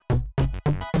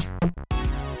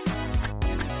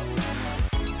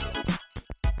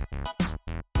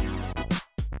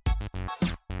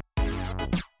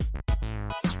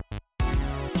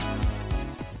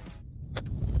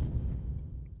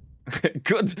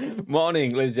Good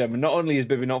morning, ladies and gentlemen. Not only is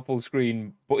Bibby not full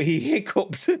screen, but he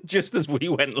hiccuped just as we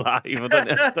went live. I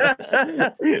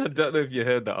don't know if you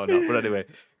heard that or not, but anyway.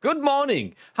 Good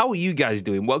morning. How are you guys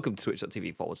doing? Welcome to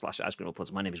twitch.tv/Ice Cream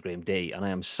Uploads. My name is Graham D, and I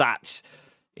am sat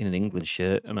in an England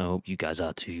shirt, and I hope you guys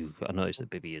are too. I noticed that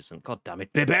Bibby isn't. God damn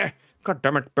it, Bibby. God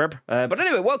damn it, Bib. But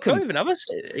anyway, welcome. I don't even have an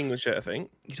English shirt, I think.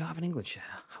 You don't have an English shirt?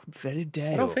 How very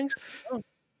dare I don't think so. Oh.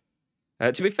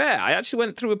 To be fair, I actually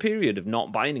went through a period of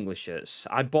not buying English shirts.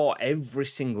 I bought every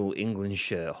single England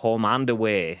shirt, home and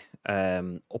away,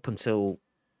 up until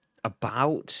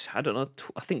about, I don't know,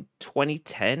 I think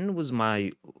 2010 was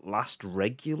my last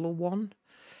regular one.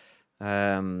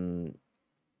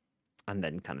 And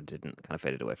then kind of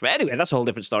faded away from it. Anyway, that's a whole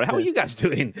different story. How are you guys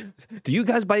doing? Do you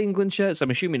guys buy England shirts?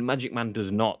 I'm assuming Magic Man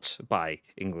does not buy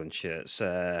England shirts.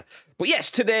 But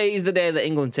yes, today is the day that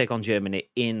England take on Germany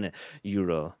in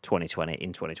Euro 2020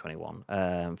 in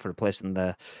 2021 for a place in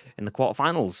the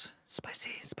quarterfinals. Spicy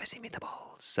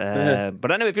meatballs.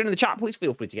 But anyway, if you're in the chat, please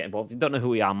feel free to get involved. If you don't know who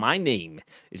we are, my name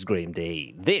is Graham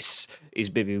D. This is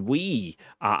Bibby. We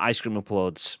are Ice Cream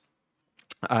Uploads.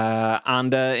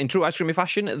 And in true ice creamy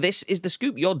fashion, this is The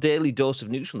Scoop, your daily dose of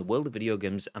news from the world of video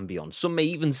games and beyond. Some may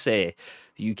even say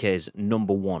the UK's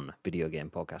 #1 video game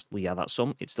podcast. We are that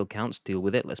some. It still counts. Deal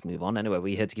with it. Let's move on. Anyway,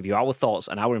 we're here to give you our thoughts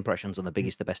and our impressions on the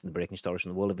biggest, the best, and the breaking stories from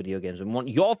the world of video games. And we want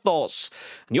your thoughts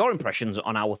and your impressions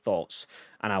on our thoughts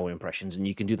and our impressions. And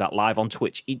you can do that live on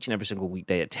Twitch each and every single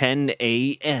weekday at 10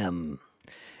 a.m.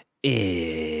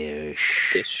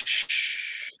 ish.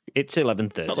 It's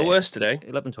 11:30. Not the worst today.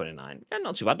 11:29. Yeah,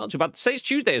 not too bad, not too bad. Say it's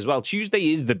Tuesday as well. Tuesday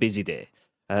is the busy day.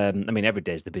 I mean, every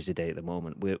day is the busy day at the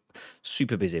moment. We're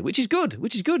super busy, which is good.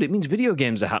 It means video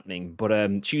games are happening.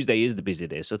 But Tuesday is the busy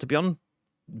day. So to be on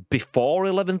before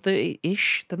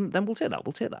 11:30-ish, then we'll take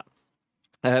that.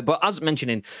 But as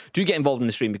mentioning, do get involved in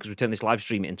the stream because we turn this live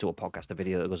stream into a podcast, a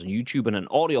video that goes on YouTube, and an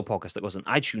audio podcast that goes on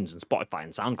iTunes and Spotify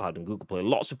and SoundCloud and Google Play.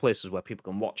 Lots of places where people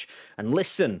can watch and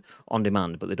listen on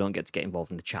demand, but they don't get to get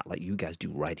involved in the chat like you guys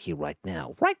do right here, right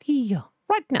now. Right here.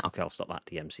 Right now. Okay, I'll stop that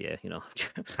DMCA, you know.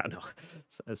 I know.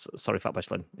 Sorry, Fat Boy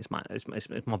Slim. It's my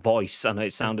voice. I know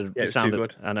it sounded... Yeah, it sounded too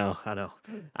good. I know.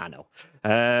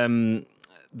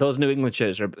 Those New England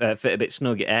shirts are fit a bit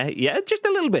snug, eh? Yeah, just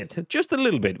a little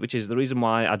bit, which is the reason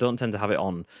why I don't tend to have it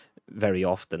on very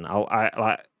often.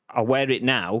 I'll wear it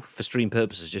now for stream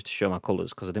purposes just to show my colours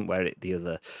because I didn't wear it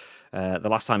the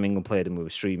last time England played and we were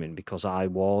streaming because I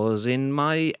was in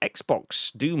my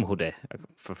Xbox Doom hoodie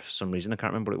for some reason. I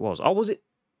can't remember what it was. Oh, was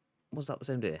that the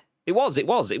same day? It was. It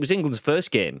was England's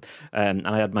first game, and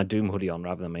I had my Doom hoodie on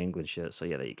rather than my England shirt. So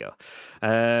yeah, there you go.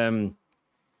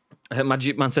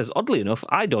 Magic Man says, oddly enough,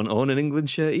 I don't own an England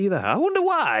shirt either. I wonder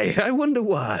why.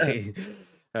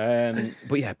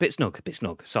 But yeah, bit snug.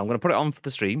 So I'm going to put it on for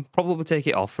the stream, probably take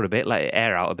it off for a bit, let it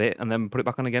air out a bit, and then put it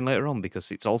back on again later on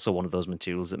because it's also one of those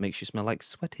materials that makes you smell like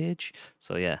sweatage.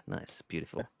 So yeah, nice,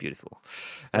 beautiful.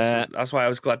 That's why I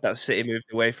was glad that City moved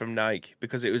away from Nike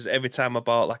because it was every time I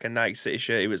bought like a Nike City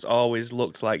shirt, it was always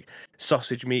looked like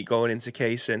sausage meat going into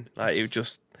casing. Like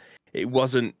it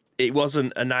wasn't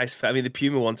a nice fit. I mean, the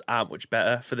Puma ones aren't much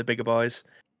better for the bigger boys.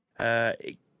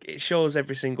 It shows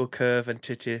every single curve and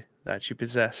titty that you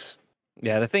possess.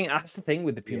 Yeah, that's the thing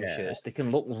with the Puma shirts. They can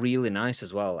look really nice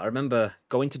as well. I remember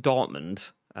going to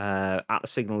Dortmund at the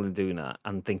Signal Iduna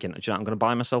and thinking, I'm going to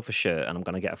buy myself a shirt and I'm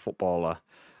going to get a footballer.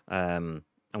 I'm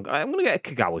going to get a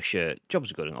Kagawa shirt.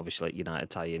 Job's good, and obviously United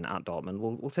tie-in at Dortmund.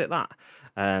 We'll take that.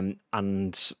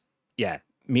 And yeah,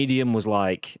 medium was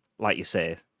like you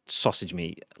say, sausage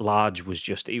meat. Large was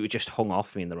just hung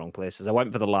off me in the wrong places. I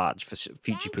went for the large for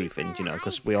future proofing, you know,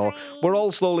 because we're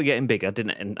all slowly getting bigger.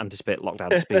 Didn't anticipate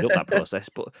lockdown to speed up that process,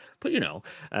 but you know,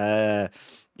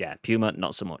 yeah, Puma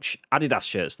not so much. Adidas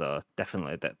shirts though,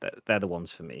 definitely they're the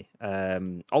ones for me.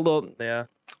 Although they are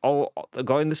all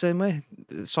going the same way,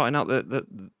 sorting out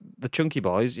the chunky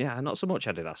boys. Yeah, not so much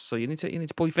Adidas. So you need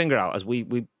to pull your finger out as we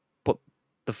put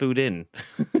the food in.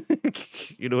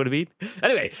 You know what I mean?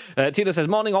 Anyway, Tina says,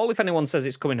 morning all. If anyone says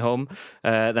it's coming home,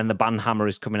 then the ban hammer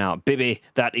is coming out. Bibby,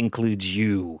 that includes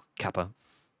you, Kappa.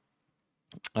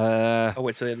 I'll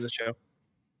wait till the end of the show.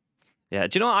 Yeah,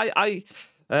 do you know, I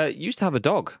used to have a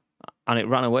dog, and it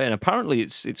ran away, and apparently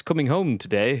it's coming home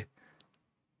today.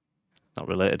 Not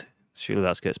related. Surely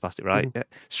that gets past it, right? Yeah.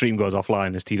 Stream goes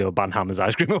offline as Tito Banhammer's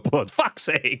ice cream uploads. Fuck's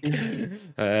sake.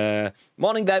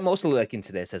 Morning there, mostly lurking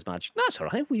today, says Madge. That's all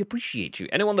right. We appreciate you.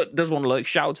 Anyone that does want to lurk,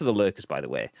 shout out to the lurkers, by the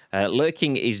way.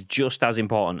 Lurking is just as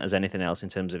important as anything else in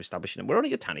terms of establishing it. We're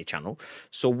only a tiny channel,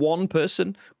 so one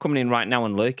person coming in right now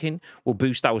and lurking will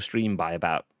boost our stream by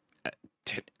about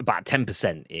about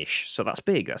 10% ish. So that's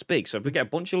big. That's big. So if we get a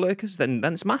bunch of lurkers, then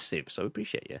it's massive. So we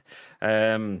appreciate you.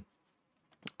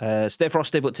 Stay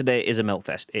frosty, but today is a melt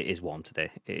fest. It is warm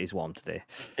today. It is warm today.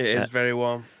 It is very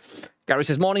warm. Gary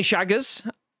says, morning shaggers.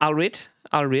 I'll read.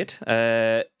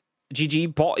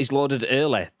 GG bot is loaded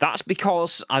early. That's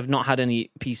because I've not had any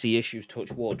PC issues,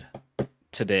 touch wood,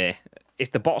 today.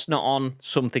 If the bot's not on,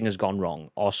 something has gone wrong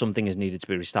or something has needed to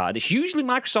be restarted. It's usually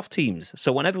Microsoft Teams.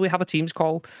 So whenever we have a Teams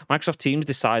call, Microsoft Teams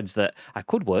decides that I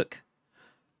could work,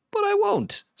 but I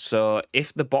won't. So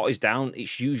if the bot is down,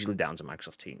 it's usually down to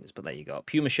Microsoft Teams. But there you go.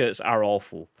 Puma shirts are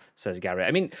awful, says Gary. I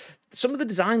mean, some of the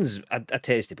designs are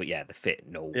tasty, but yeah, the fit,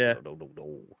 no.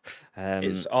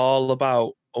 It's all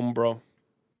about Umbro.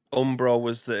 Umbro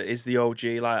is the OG,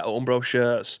 like Umbro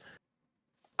shirts.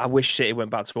 I wish City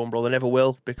went back to Umbro. They never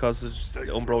will because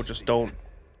Umbro just don't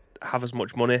have as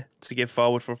much money to give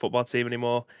forward for a football team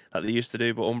anymore like they used to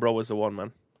do. But Umbro was the one,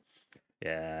 man.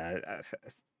 Yeah,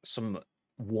 some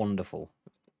wonderful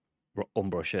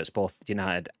Umbro shirts, both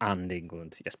United and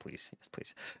England. Yes, please. Yes,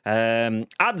 please.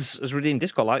 Ads has redeemed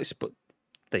disco lights, but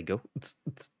there you go.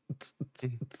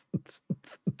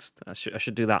 I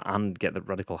should do that and get the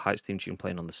Radical Heights theme tune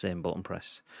playing on the same button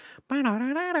press.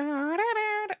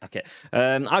 Okay.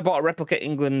 I bought a replica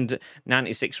England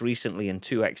 96 recently in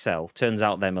 2XL. Turns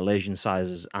out they're Malaysian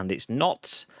sizes, and it's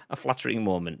not a flattering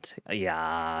moment. Yeah.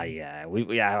 I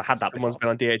had that before. Someone's been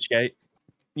on DHgate.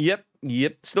 Yep.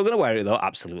 Still going to wear it, though,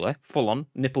 absolutely. Full on.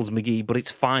 Nipples McGee, but it's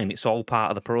fine. It's all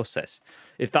part of the process.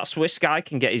 If that Swiss guy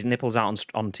can get his nipples out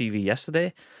on TV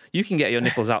yesterday, you can get your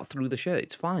nipples out through the shirt.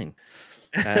 It's fine.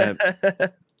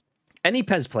 Any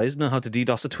Pez players know how to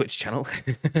DDoS a Twitch channel?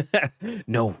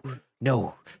 No.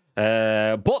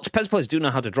 But Pez players do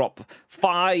know how to drop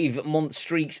 5-month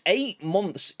streaks, 8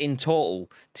 months in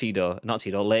total.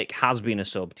 Lake has been a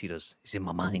sub. Tito's is in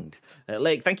my mind.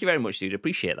 Lake, thank you very much, dude.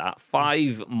 Appreciate that.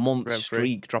 5-month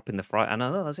streak dropping the fry. I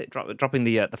know that's it. Dropping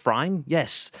the prime.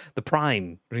 Yes, the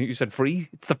prime. You said free.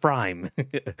 It's the prime.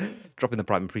 Dropping the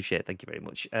prime. Appreciate it. Thank you very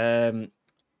much.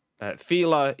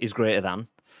 Feeler is greater than,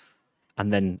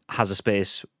 and then has a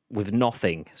space with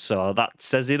nothing, so that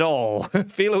says it all.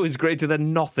 Philo is greater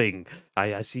than nothing.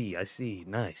 I see.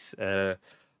 Nice. I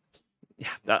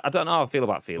don't know how I feel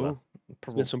about Philo.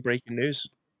 There's been some breaking news.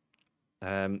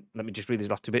 Let me just read these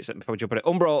last two bits before we jump on it.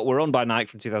 Umbro were owned by Nike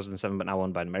from 2007, but now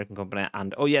owned by an American company.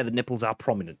 And oh yeah, the nipples are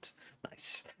prominent.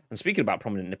 Nice. And speaking about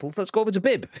prominent nipples, let's go over to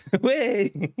Bib.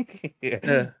 Way.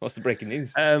 What's the breaking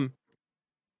news?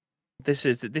 This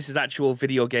is actual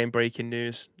video game breaking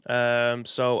news.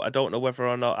 So I don't know whether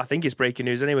or not, I think it's breaking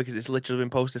news anyway because it's literally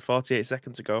been posted 48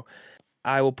 seconds ago.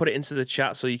 I will put it into the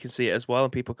chat so you can see it as well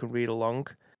and people can read along.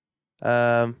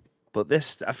 But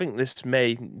I think this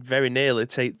may very nearly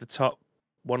take the top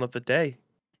one of the day.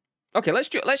 Okay, let's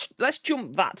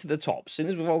jump that to the top. As soon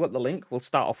as we've all got the link, we'll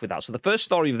start off with that. So the first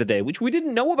story of the day, which we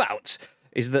didn't know about,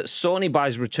 is that Sony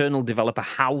buys Returnal developer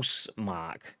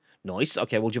Housemarque. Nice.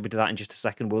 Okay, we'll jump into that in just a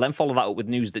second. We'll then follow that up with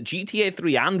news that GTA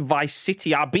 3 and Vice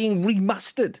City are being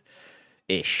remastered.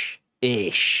 Ish.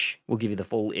 We'll give you the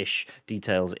full ish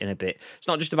details in a bit. It's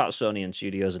not just about Sony and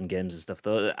studios and games and stuff,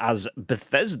 though. As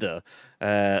Bethesda /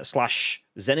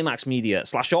 ZeniMax Media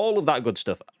 / all of that good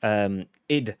stuff,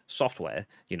 id Software,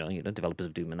 you know, developers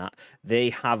of Doom and that,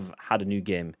 they have had a new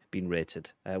game being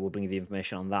rated. We'll bring you the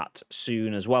information on that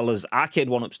soon, as well as Arcade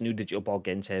 1-Up's new digital board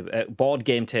game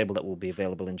table that will be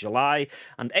available in July.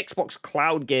 And Xbox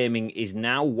Cloud Gaming is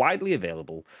now widely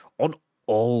available on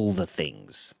all the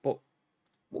things. But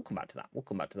we'll come back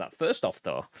to that. First off,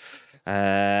 though,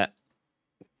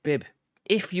 Bib,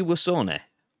 if you were Sony,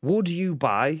 would you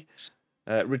buy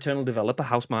Returnal developer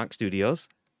Housemarque Studios?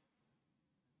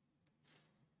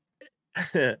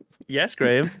 Yes,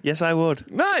 Graham. Yes, I would.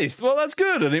 Nice. Well, that's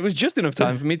good. And it was just enough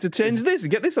time for me to change this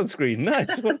and get this on screen.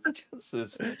 Nice. What are the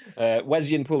chances?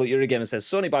 Wesyan Pool at Eurogamer says,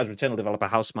 Sony buys Returnal developer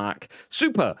Housemarque.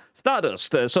 Super.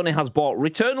 Stardust. Sony has bought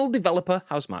Returnal developer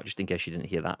Housemarque, just in case you didn't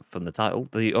hear that from the title.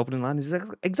 The opening line is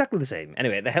exactly the same.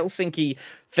 Anyway, the Helsinki,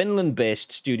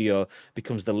 Finland-based studio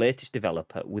becomes the latest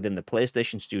developer within the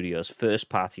PlayStation Studios'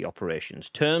 first-party operations.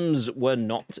 Terms were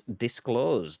not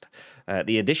disclosed.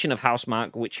 The addition of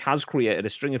Housemarque, which has created a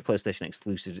string of PlayStation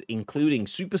exclusives, including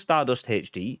Super Stardust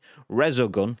HD,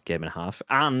 Resogun, Game and a Half,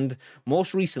 and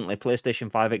most recently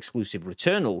PlayStation 5 exclusive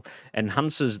Returnal,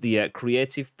 enhances the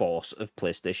creative force of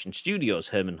PlayStation Studios.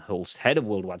 Herman Hulst, head of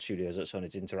Worldwide Studios at Sony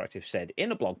Interactive, said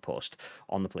in a blog post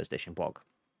on the PlayStation blog.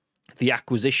 The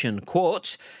acquisition,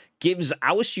 quote, gives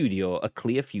our studio a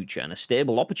clear future and a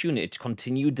stable opportunity to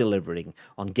continue delivering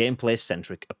on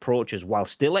gameplay-centric approaches while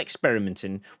still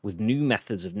experimenting with new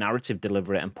methods of narrative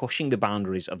delivery and pushing the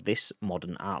boundaries of this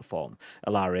modern art form.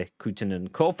 Ilari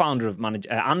Kutunen, co-founder of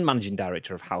and managing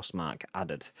director of Housemarque,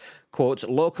 added, quote,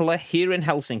 locally, here in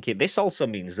Helsinki, this also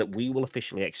means that we will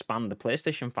officially expand the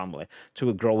PlayStation family to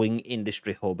a growing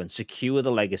industry hub and secure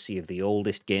the legacy of the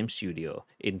oldest game studio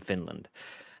in Finland.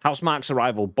 Housemarque's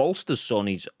arrival bolsters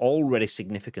Sony's already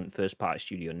significant first-party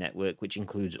studio network, which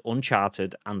includes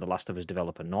Uncharted and The Last of Us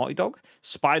developer Naughty Dog,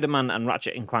 Spider-Man and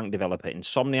Ratchet & Clank developer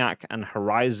Insomniac, and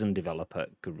Horizon developer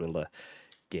Guerrilla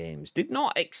Games. It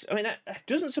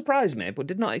doesn't surprise me, but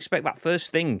did not expect that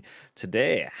first thing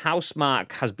today.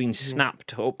 Housemarque has been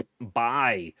snapped up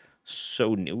by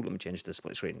Sony. Ooh, let me change the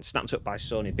split screen. Snapped up by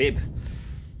Sony. Bib,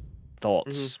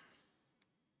 thoughts?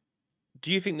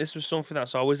 Do you think this was something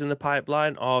that's always in the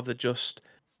pipeline, or have they just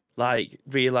like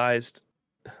realized,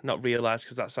 not realized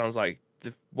because that sounds like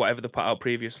whatever they put out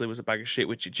previously was a bag of shit,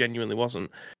 which it genuinely wasn't.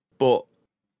 But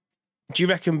do you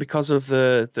reckon because of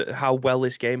the how well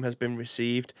this game has been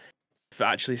received, to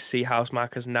actually see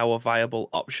Housemarque as now a viable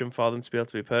option for them to be able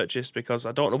to be purchased? Because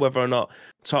I don't know whether or not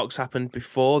talks happened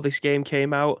before this game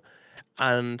came out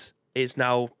and it's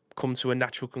now come to a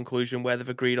natural conclusion where they've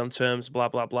agreed on terms, blah,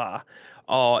 blah, blah.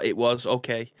 Or it was,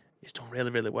 okay, it's done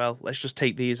really, really well. Let's just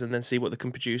take these and then see what they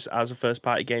can produce as a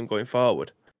first-party game going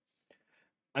forward.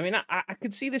 I mean, I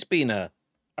could see this being a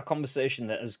conversation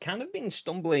that has kind of been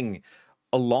stumbling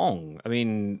along. I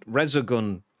mean,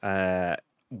 Resogun,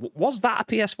 was that a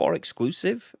PS4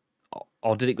 exclusive?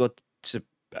 Or did it go to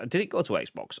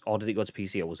Xbox? Or did it go to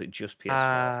PC? Or was it just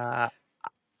PS4?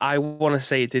 I want to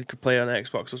say it did play on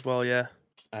Xbox as well, yeah.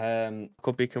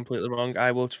 Could be completely wrong.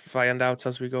 I will find out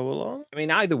as we go along. I mean,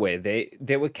 either way,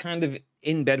 they were kind of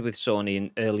in bed with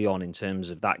Sony early on in terms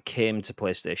of that came to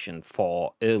PlayStation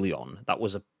 4 early on. That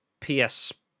was a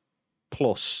PS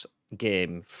Plus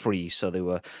game free, so they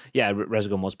were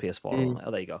Resogun was PS4 only.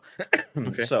 Oh, there you go.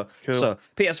 Okay, so cool. So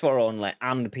PS4 only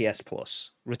and PS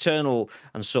Plus. Returnal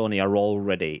and Sony are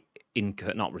already in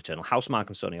not Returnal. Housemarque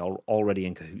and Sony are already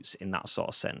in cahoots in that sort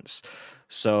of sense.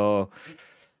 So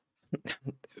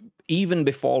even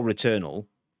before Returnal,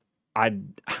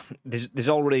 there's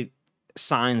already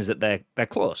signs that they're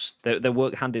close. They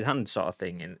work hand in hand, sort of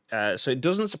thing. And so it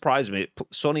doesn't surprise me.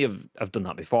 Sony have done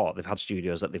that before. They've had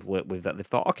studios that they've worked with that they've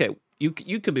thought, okay,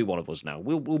 you could be one of us now.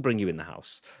 We'll bring you in the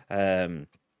house.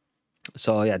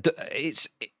 So yeah,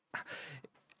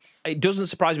 it doesn't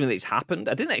surprise me that it's happened.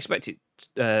 I didn't expect it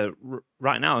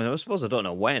right now. I suppose I don't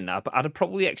know when. I'd have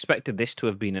probably expected this to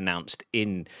have been announced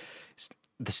in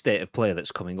the state of play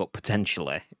that's coming up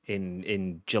potentially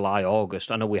in July,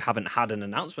 August. I know we haven't had an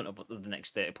announcement of the next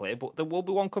state of play, but there will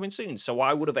be one coming soon. So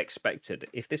I would have expected,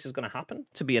 if this is going to happen,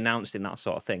 to be announced in that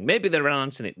sort of thing. Maybe they're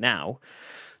announcing it now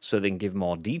so they can give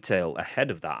more detail ahead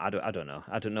of that. I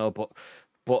don't know, but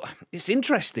it's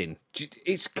interesting. It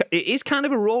is kind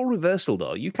of a role reversal,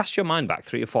 though. You cast your mind back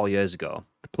 3 or 4 years ago.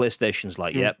 The PlayStation's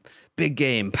like, yep, big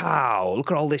game, pow.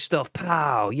 Look at all this stuff,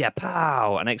 pow. Yeah,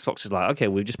 pow. And Xbox is like, okay,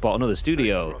 we've just bought another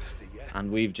studio.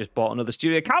 And we've just bought another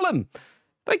studio. Callum,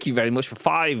 thank you very much for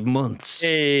 5 months.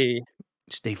 Hey.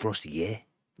 Stay frosty, yeah.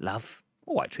 Love.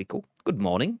 All right, Treacle. Good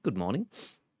morning.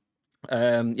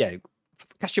 Yeah,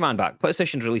 cast your mind back.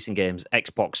 PlayStation's releasing games,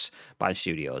 Xbox buying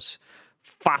studios.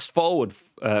 Fast forward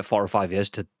 4 or 5 years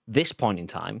to this point in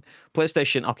time,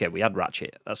 PlayStation. Okay, we had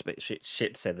Ratchet. That's a bit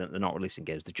shit to say that they're not releasing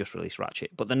games. They just released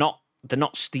Ratchet, but they're not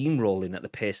steamrolling at the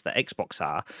pace that Xbox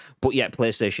are. But yet,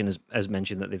 PlayStation has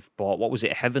mentioned that they've bought, what was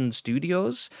it, Heaven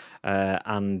Studios,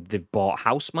 and they've bought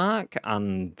Housemarque,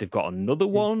 and they've got another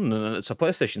one. So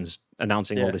PlayStation's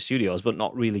announcing all the studios, but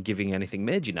not really giving anything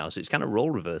major now. So it's kind of role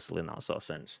reversal in that sort of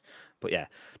sense. But yeah,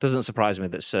 doesn't surprise me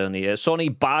that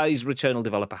Sony buys Returnal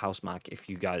developer Housemarque. If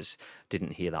you guys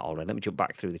didn't hear that already, let me jump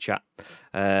back through the chat.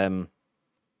 I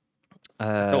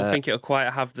don't think it'll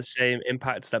quite have the same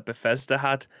impact that Bethesda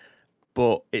had,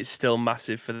 but it's still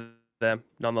massive for them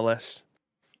nonetheless.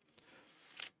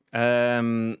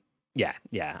 Yeah,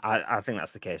 I think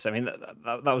that's the case. I mean,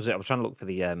 that was it. I was trying to look for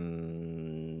the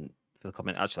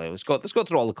comment. Actually, let's go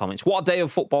through all the comments. What a day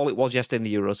of football it was yesterday in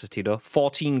the Euros, says Tito.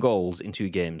 14 goals in 2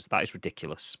 games. That is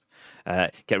ridiculous.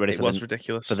 Get ready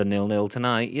Ridiculous for the 0-0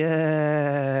 tonight.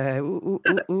 Yeah. Ooh,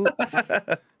 ooh, ooh, ooh.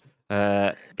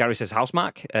 Gary says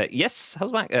Housemarque. Yes,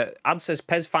 Housemarque. Ad says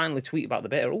Pez finally tweet about the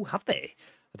beta. Oh, have they?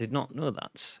 I did not know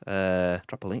that.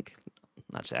 Drop a link.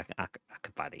 Actually, I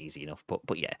could find it easy enough.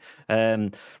 But yeah.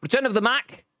 Return of the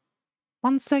Mac.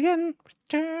 Once again,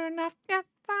 return of the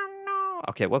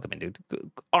Okay, welcome in, dude.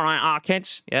 All right,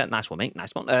 arcades. Yeah, nice one, mate.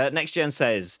 Nice one. Next Gen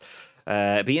says,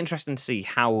 It'd be interesting to see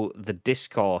how the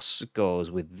discourse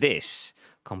goes with this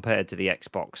compared to the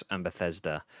Xbox and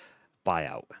Bethesda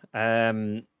buyout.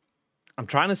 I'm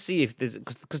trying to see if there's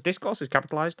because discourse is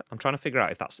capitalized. I'm trying to figure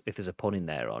out if there's a pun in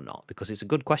there or not because it's a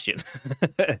good question.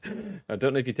 I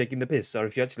don't know if you're taking the piss or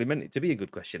if you actually meant it to be a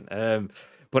good question.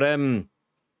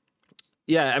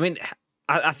 Yeah, I mean,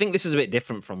 I think this is a bit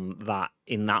different from that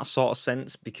in that sort of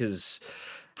sense because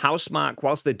Housemarque,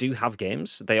 whilst they do have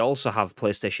games, they also have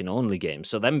PlayStation only games.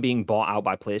 So them being bought out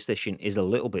by PlayStation is a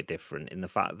little bit different in the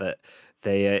fact that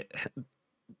they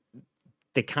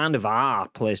kind of are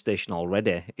PlayStation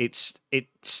already. It's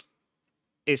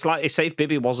like say if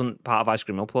Bibby wasn't part of Ice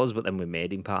Cream Uploads, but then we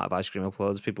made him part of Ice Cream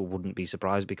Uploads, people wouldn't be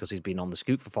surprised because he's been on the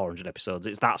scoop for 400 episodes.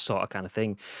 It's that sort of kind of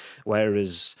thing.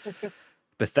 Whereas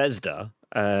Bethesda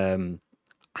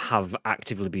have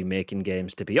actively been making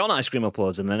games to be on Ice Cream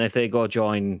Uploads, and then if they go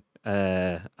join,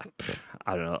 I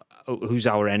don't know, who's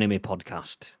our enemy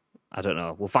podcast? I don't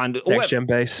know. We'll find Next Gen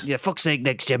Base. Yeah, fuck's sake,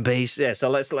 Next Gen Base. Yeah, so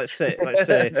let's say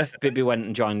Bibby went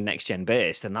and joined Next Gen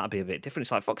Base, then that'd be a bit different.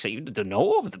 It's like fuck's sake, you don't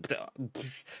know.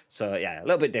 So yeah, a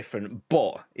little bit different,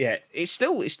 but yeah, it's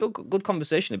still good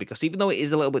conversation because even though it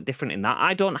is a little bit different in that,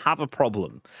 I don't have a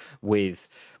problem with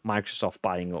Microsoft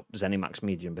buying up ZeniMax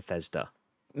Media and Bethesda.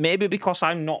 Maybe because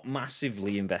I'm not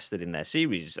massively invested in their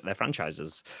series, their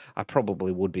franchises. I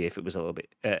probably would be if it was a little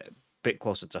bit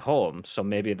closer to home, so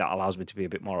maybe that allows me to be a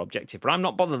bit more objective. But I'm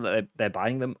not bothered that they're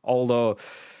buying them, although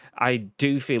I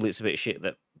do feel it's a bit shit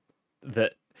that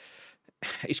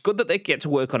it's good that they get to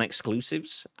work on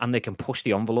exclusives and they can push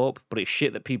the envelope, but it's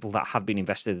shit that people that have been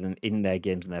invested in their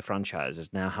games and their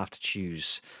franchises now have to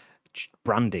choose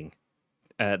branding.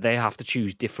 They have to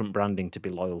choose different branding to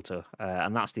be loyal to,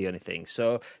 and that's the only thing.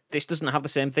 So this doesn't have the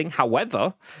same thing.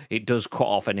 However, it does cut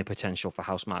off any potential for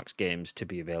Housemarque's games to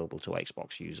be available to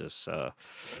Xbox users. So,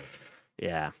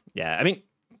 yeah. I mean,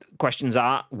 questions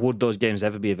are, would those games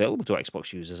ever be available to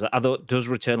Xbox users? Although, does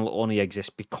Returnal only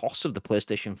exist because of the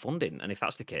PlayStation funding? And if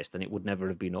that's the case, then it would never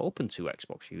have been open to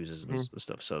Xbox users and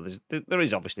stuff. So there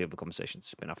is obviously other conversations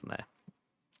spin off from there.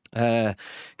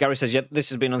 Gary says, yeah, this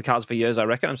has been on the cards for years, I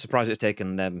reckon. I'm surprised it's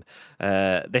taken them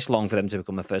this long for them to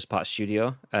become a first-party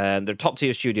studio. They're a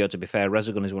top-tier studio, to be fair.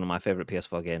 Resogun is one of my favourite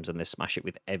PS4 games, and they smash it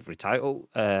with every title.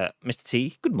 Mr.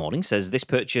 T, good morning, says, this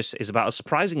purchase is about as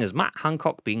surprising as Matt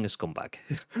Hancock being a scumbag.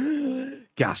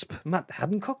 Gasp. Matt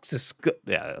Hancock's a scumbag.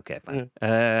 Yeah, okay, fine.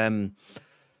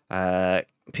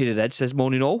 Peter Edge says,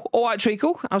 morning all. All right,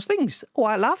 Treacle. How's things? All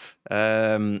right, laugh.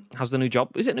 How's the new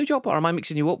job? Is it a new job or am I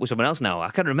mixing you up with someone else now? I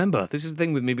can't remember. This is the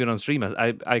thing with me being on stream.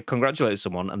 I congratulated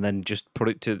someone and then just put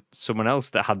it to someone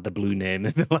else that had the blue name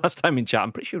the last time in chat.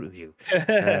 I'm pretty sure it was you.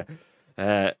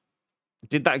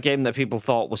 Did that game that people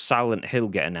thought was Silent Hill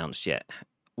get announced yet?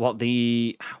 What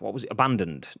was it?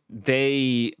 Abandoned.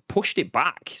 They pushed it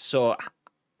back. So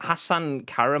Hassan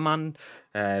Karaman,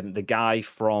 the guy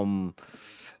from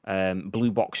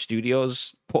Blue Box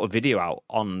Studios, put a video out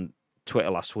on Twitter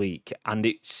last week, and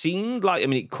it seemed like, I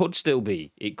mean, it could still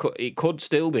be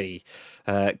Kojima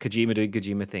doing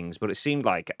Kojima things, but it seemed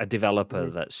like a developer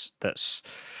that's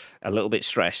a little bit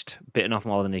stressed, bitten off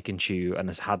more than he can chew, and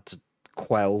has had to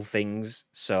quell things.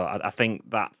 So I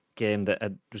think that game that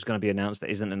was going to be announced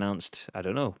that isn't announced, I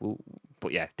don't know,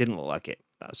 but yeah, didn't look like it.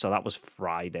 So that was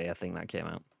Friday, I think that came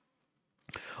out.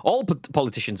 All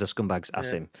politicians are scumbags,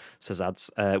 Asim, says Ads.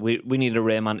 We need a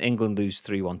Rayman. England lose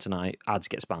 3-1 tonight. Ads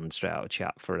gets banned straight out of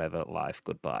chat. Forever. Life.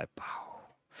 Goodbye.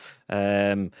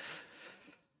 No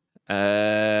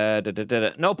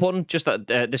pun, just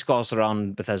that discourse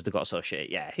around Bethesda got so shit.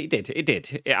 Yeah, he did.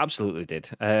 It absolutely did.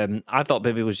 I thought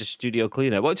Bibby was just studio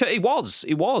cleaner. Well, it was,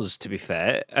 to be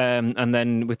fair. And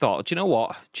then we thought, do you know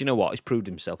what? He's proved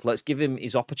himself. Let's give him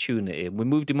his opportunity. We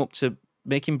moved him up to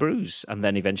making brews, and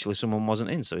then eventually someone wasn't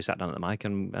in, so he sat down at the mic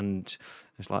and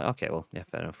it's like, okay, well, yeah,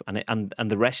 fair enough. And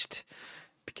the rest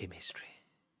became history.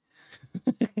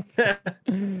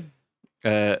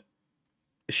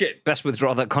 Shit, best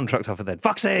withdraw that contract offer then.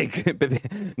 Fuck's sake!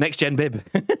 Next gen bib.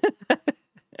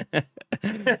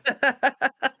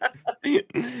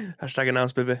 Hashtag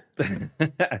announce Bibby.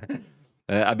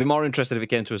 I'd be more interested if it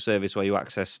came to a service where you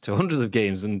access to hundreds of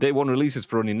games and day one releases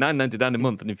for only $9.99 a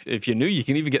month. And if you're new, you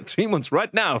can even get 3 months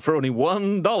right now for only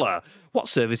 $1. What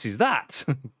service is that?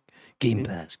 Game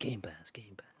Pass.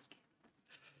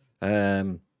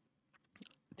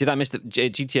 Did I miss the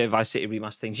GTA Vice City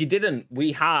remaster things? You didn't.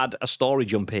 We had a story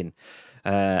jump in.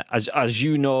 As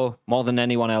you know, more than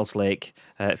anyone else, Lake,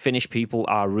 Finnish people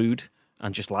are rude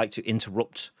and just like to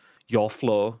interrupt your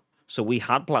flow. So we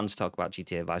had plans to talk about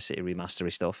GTA Vice City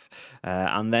remastery stuff.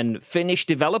 And then Finnish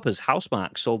developers,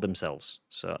 Housemarque, sold themselves.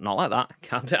 So not like that.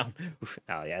 Calm down.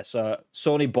 Oh, yeah. So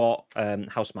Sony bought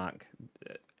Housemarque,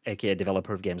 aka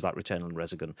developer of games like Returnal and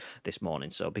Resogun, this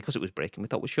morning. So because it was breaking, we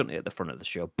thought we shouldn't at the front of the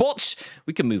show. But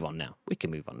we can move on now.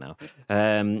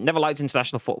 Never liked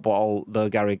international football, though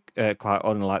Gary Clark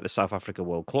only liked the South Africa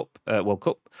World Cup.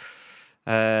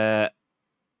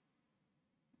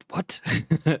 What?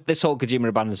 This whole Kojima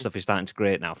Abandon stuff is starting to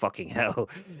grate now. Fucking hell.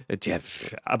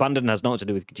 Jeff, Abandon has nothing to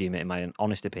do with Kojima, in my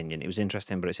honest opinion. It was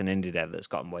interesting, but it's an indie dev that's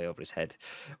gotten way over his head.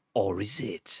 Or is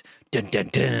it? Dun, dun,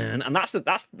 dun. And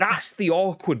that's the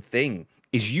awkward thing,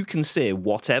 is you can say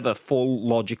whatever full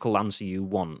logical answer you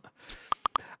want,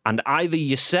 and either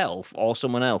yourself or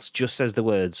someone else just says the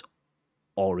words,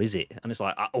 or is it? And it's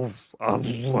like, oh.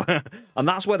 And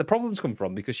that's where the problems come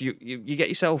from, because you get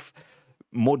yourself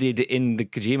muddied in the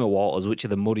Kojima waters, which are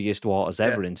the muddiest waters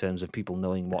ever in terms of people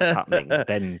knowing what's happening.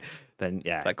 Then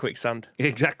yeah, like quicksand.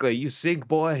 Exactly. You sink,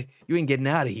 boy. You ain't getting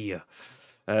out of here.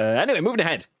 Anyway, moving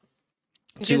ahead.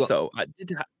 Did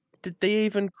they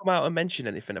even come out and mention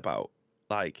anything about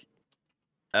like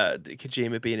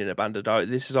Kojima being in Abandoned? Or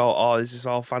this is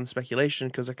all fan speculation,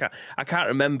 because I can't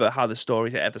remember how the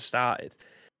story ever started,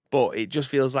 but it just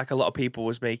feels like a lot of people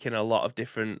was making a lot of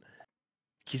different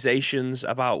accusations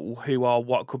about who or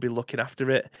what could be looking after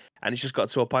it, and it's just got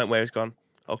to a point where it's gone,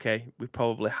 okay, we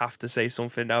probably have to say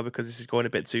something now, because this is going a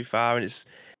bit too far and it's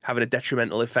having a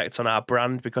detrimental effect on our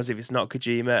brand, because if it's not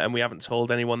Kojima and we haven't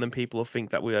told anyone, then people will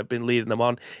think that we have been leading them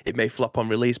on. It may flop on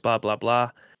release, blah blah blah.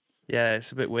 Yeah,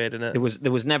 it's a bit weird, isn't it?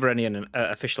 There was never any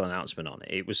official announcement on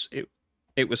it.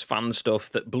 It was fan stuff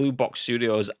that Blue Box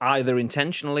Studios either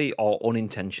intentionally or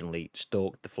unintentionally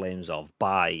stoked the flames of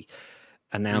by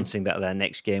announcing that their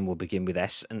next game will begin with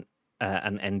S and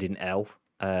end in L.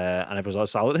 And everyone's like,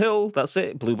 Silent Hill, that's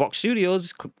it. Blue Box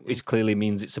Studios, it clearly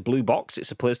means it's a blue box. It's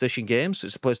a PlayStation game, so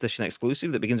it's a PlayStation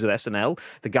exclusive that begins with S and L.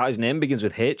 The guy's name begins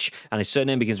with H, and his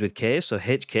surname begins with K, so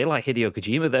HK like Hideo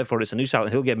Kojima. Therefore, it's a new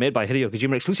Silent Hill game made by Hideo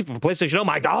Kojima, exclusive for PlayStation. Oh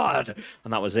my god!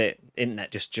 And that was it.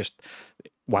 Internet just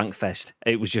wankfest.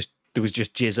 There was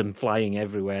just jism flying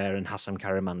everywhere, and Hassam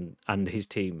Karaman and his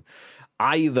team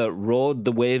either rode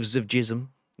the waves of jism.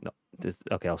 No,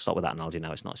 okay, I'll stop with that analogy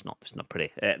now. It's not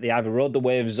pretty. They either rode the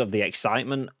waves of the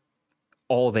excitement,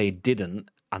 or they didn't,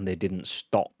 and they didn't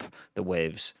stop the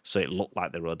waves, so it looked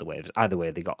like they rode the waves. Either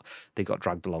way, they got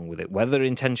dragged along with it, whether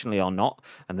intentionally or not,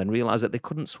 and then realised that they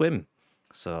couldn't swim.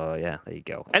 So yeah, there you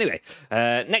go. Anyway,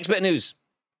 next bit of news.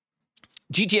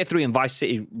 GTA 3 and Vice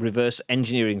City reverse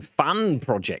engineering fan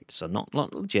project, so not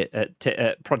legit,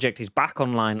 project is back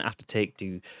online after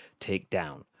Take-Two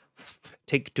Takedown.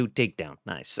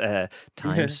 Nice.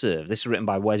 Time served. This is written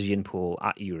by Wes Yinpool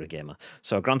at Eurogamer.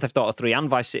 So Grand Theft Auto 3 and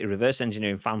Vice City reverse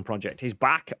engineering fan project is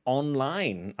back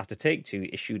online after Take-Two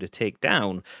issued a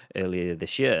takedown earlier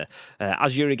this year.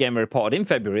 As Eurogamer reported in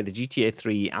February, the GTA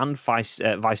 3 and Vice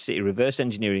City reverse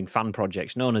engineering fan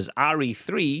projects known as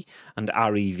RE3 and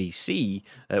REVC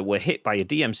were hit by a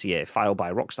DMCA filed by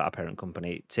Rockstar parent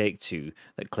company Take-Two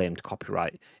that claimed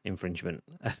copyright infringement.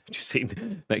 Just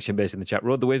seen Next Gen Base in the chat.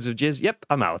 Rode the waves of jizz. Yep,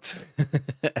 I'm out.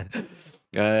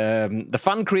 The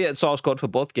fan-created source code for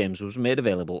both games was made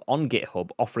available on GitHub,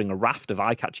 offering a raft of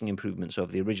eye-catching improvements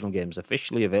over the original games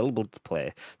officially available to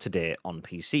play today on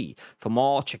PC. For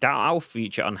more, check out our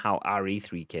feature on how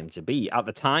RE3 came to be. At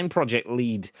the time, project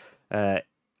lead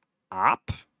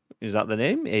App, is that the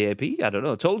name? AAP? I don't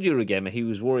know. Told Eurogamer he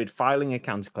was worried filing a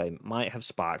counterclaim might have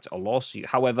sparked a lawsuit.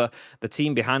 However, the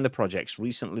team behind the projects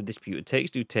recently disputed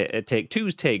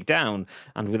Take-Two's takedown,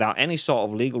 and without any sort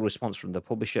of legal response from the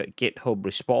publisher, GitHub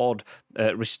restored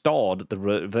the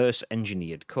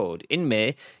reverse-engineered code. In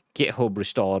May, GitHub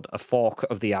restored a fork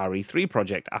of the RE3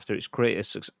 project after its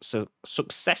creators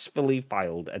successfully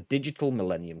filed a Digital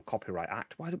Millennium Copyright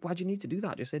Act. Why do you need to do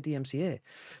that? Just say DMCA.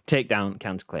 Takedown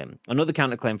counterclaim. Another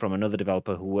counterclaim from another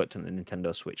developer who worked on the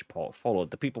Nintendo Switch port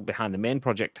followed. The people behind the main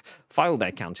project filed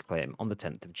their counterclaim on the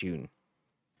 10th of June.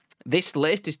 This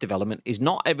latest development is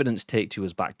not evidence Take-Two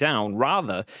has backed down.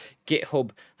 Rather, GitHub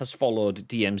has followed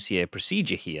DMCA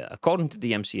procedure here. According to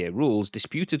DMCA rules,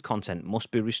 disputed content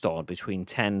must be restored between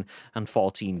 10 and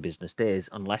 14 business days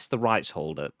unless the rights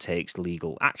holder takes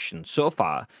legal action. So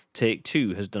far,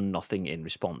 Take-Two has done nothing in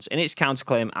response. In its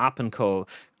counterclaim, App & Co.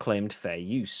 claimed fair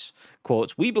use.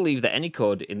 quotes, "We believe that any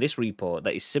code in this report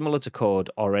that is similar to code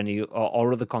or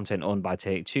other content owned by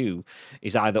Take-Two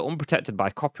is either unprotected by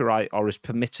copyright or is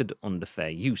permitted under fair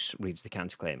use," reads the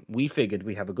counterclaim. "We figured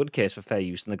we have a good case for fair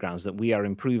use on the grounds that we are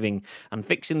improving and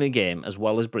fixing the game as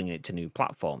well as bringing it to new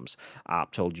platforms,"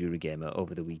 ARP told Eurogamer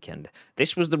over the weekend.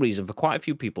 "This was the reason for quite a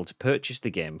few people to purchase the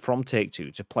game from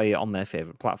Take-Two to play it on their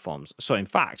favourite platforms. So in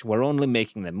fact, we're only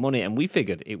making them money, and we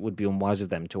figured it would be unwise of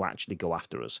them to actually go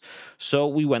after us. So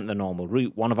we went the normal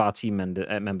route. One of our team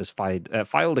members filed a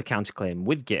counterclaim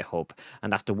with GitHub,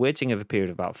 and after waiting over a period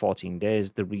of about 14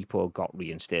 days, the repo got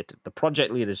reinstated. The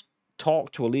project leaders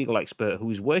talked to a legal expert who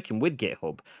is working with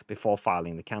GitHub before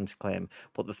filing the counterclaim,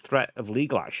 but the threat of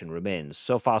legal action remains.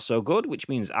 So far, so good, which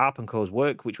means ARP & Co.'s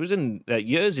work, which was in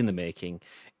years in the making,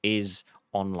 is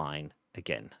online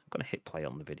again." I'm going to hit play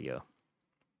on the video.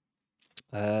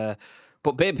 But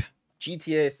Bib,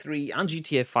 GTA 3 and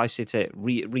GTA Vice City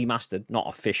remastered, not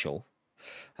official,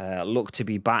 look to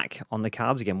be back on the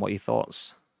cards again. What are your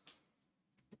thoughts?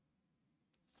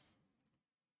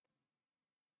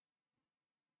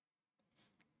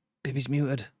 Bibby's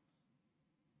muted.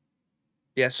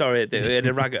 Yeah, sorry. We had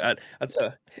a rag. We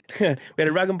had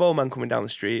a rag and bone man coming down the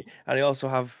street, and I also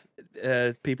have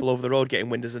people over the road getting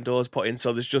windows and doors put in.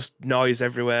 So there's just noise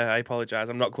everywhere. I apologise.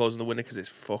 I'm not closing the window because it's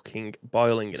fucking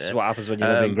boiling in This it. is what happens when you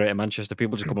live in Greater Manchester.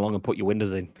 People just come along and put your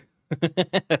windows in.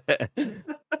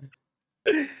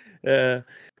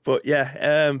 But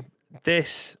yeah,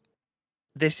 this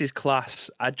is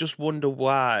class. I just wonder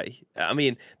why. I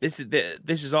mean, this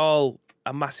is all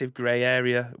a massive grey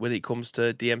area when it comes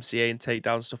to DMCA and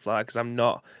takedown stuff like that, because I'm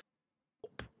not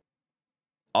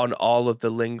on all of the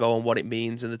lingo and what it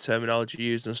means and the terminology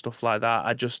used and stuff like that.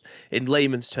 I just, in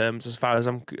layman's terms, as far as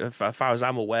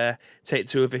I'm aware,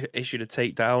 Take-Two have issued a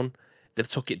takedown. They've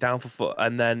took it down for foot,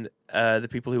 and then the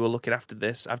people who are looking after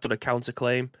this, I've done a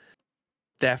counterclaim.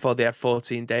 Therefore, they had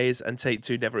 14 days, and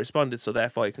Take-Two never responded, so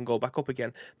therefore it can go back up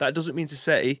again. That doesn't mean to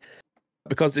say,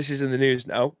 because this is in the news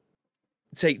now,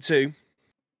 Take-Two,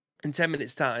 in 10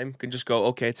 minutes' time, can just go,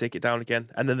 okay, take it down again,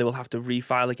 and then they will have to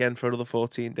refile again for another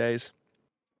 14 days.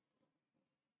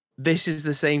 This is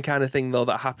the same kind of thing, though,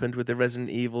 that happened with the Resident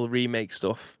Evil remake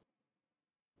stuff.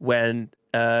 When,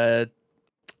 I'm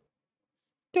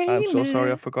so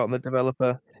sorry, I've forgotten the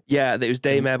developer. Yeah, it was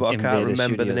Daymare, but I can't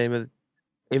remember the name of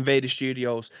Invader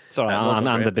Studios. Sorry,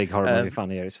 I'm the big horror movie fan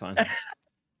here. It's fine.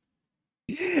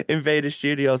 Invader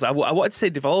Studios. I wanted to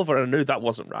say Devolver, and I knew that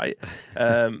wasn't right.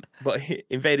 But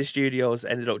Invader Studios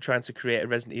ended up trying to create a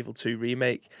Resident Evil 2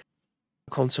 remake.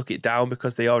 Capcom took it down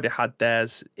because they already had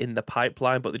theirs in the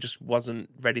pipeline, but they just wasn't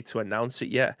ready to announce it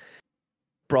yet.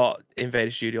 Brought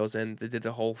Invader Studios in, they did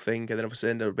the whole thing, and then obviously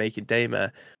ended up making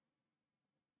Daymare.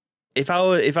 If I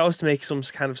was to make some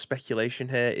kind of speculation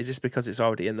here, is this because it's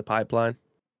already in the pipeline?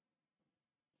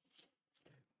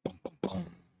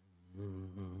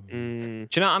 Do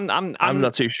you know? I'm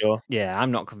not too sure. Yeah,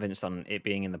 I'm not convinced on it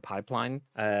being in the pipeline.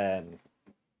 But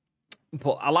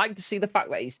I like to see the fact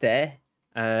that it's there.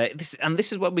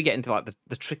 This is where we get into like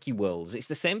the tricky worlds. It's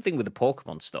the same thing with the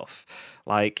Pokemon stuff.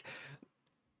 Like,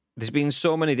 there's been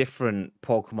so many different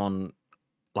Pokemon,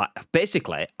 like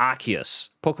basically Pokemon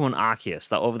Arceus,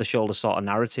 that over the shoulder sort of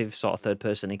narrative, sort of third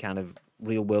person kind of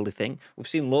real worldy thing. We've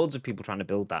seen loads of people trying to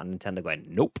build that, and Nintendo going,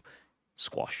 nope,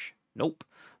 squash, nope,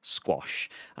 squash.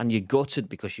 And you're gutted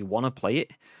because you want to play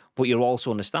it, but you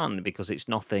also understand because it's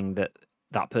nothing that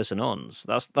person owns.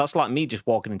 That's like me just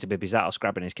walking into Bibby's house,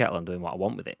 grabbing his kettle and doing what I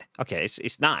want with it. Okay,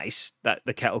 it's nice that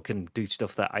the kettle can do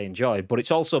stuff that I enjoy, but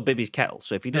it's also Bibby's kettle.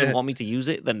 So if he doesn't want me to use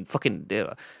it, then fucking do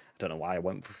it. I don't know why I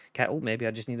went for kettle. Maybe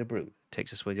I just need a brew.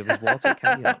 Takes a swig of his water.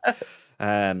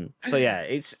 So yeah,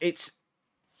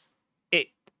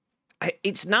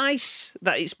 it's nice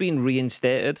that it's been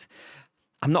reinstated.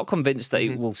 I'm not convinced that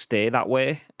it will stay that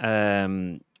way.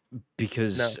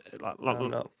 Because,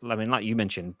 I mean, like you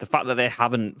mentioned, the fact that they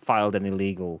haven't filed any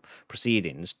legal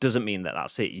proceedings doesn't mean that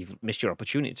that's it. You've missed your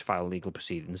opportunity to file legal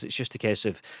proceedings. It's just a case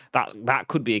of that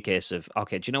could be a case of,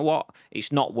 okay, do you know what?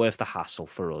 It's not worth the hassle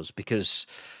for us because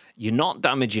you're not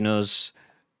damaging us.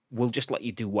 We'll just let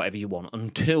you do whatever you want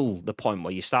until the point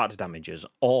where you start to damage us,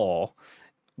 or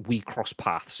we cross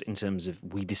paths in terms of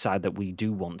we decide that we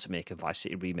do want to make a Vice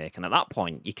City remake. And at that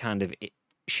point, you kind of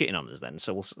shitting on us then.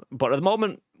 So, but at the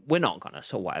moment, we're not gonna.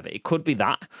 So whatever. It could be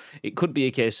that. It could be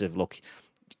a case of, look,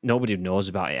 nobody knows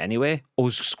about it anyway.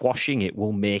 Us squashing it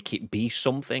will make it be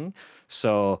something.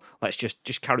 So let's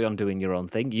just carry on doing your own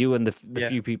thing. You and the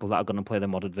few people that are going to play the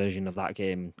modded version of that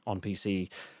game on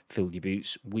PC, fill your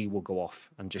boots. We will go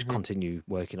off and just continue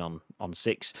working on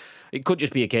 6. It could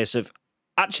just be a case of,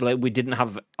 Actually, we didn't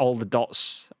have all the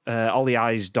dots, all the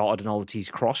I's dotted and all the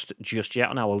T's crossed just yet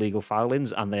on our legal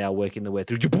filings, and they are working their way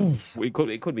through.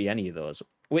 It could be any of those,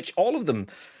 which all of them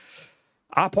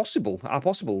are possible.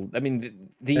 I mean,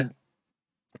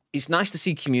 it's nice to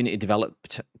see community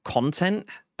developed content,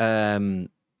 but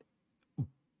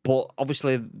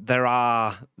obviously there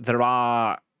are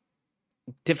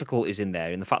difficulties in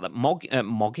there in the fact that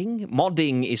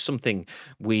modding is something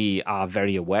we are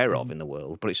very aware of in the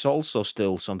world, but it's also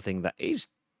still something that is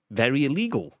very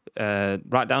illegal,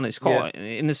 right down its core.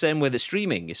 In the same way that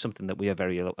streaming is something that we are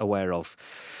very aware of.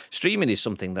 Streaming is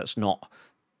something that's not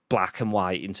black and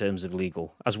white in terms of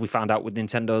legal, as we found out with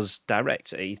Nintendo's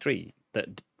Direct at E3,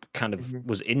 that kind of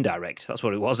was indirect. That's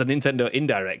what it was, a Nintendo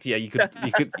indirect. Yeah, you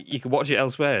could watch it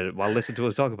elsewhere while listening to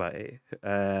us talk about it.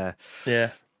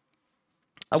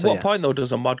 At what point though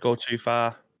does a mod go too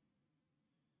far?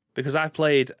 Because I've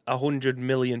played 100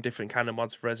 million different kind of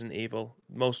mods for Resident Evil.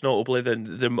 Most notably,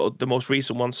 the most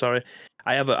recent one. Sorry,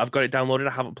 I've got it downloaded.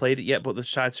 I haven't played it yet, but they've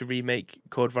tried to remake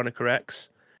Code Veronica X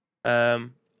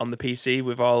on the PC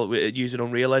with using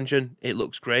Unreal Engine. It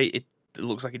looks great. It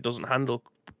looks like it doesn't handle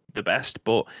the best,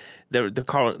 but they're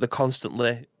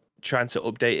constantly trying to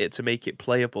update it to make it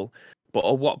playable. But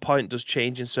at what point does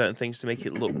changing certain things to make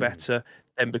it look better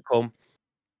then become,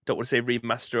 don't want to say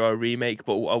remaster or remake,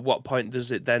 but at what point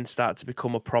does it then start to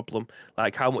become a problem?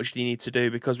 Like, how much do you need to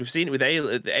do? Because we've seen it with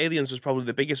the Aliens was probably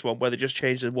the biggest one, where they just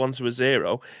changed the 1 to a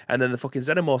 0, and then the fucking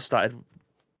Xenomorph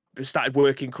started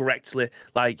working correctly.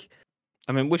 Like,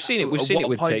 I mean, we've seen it with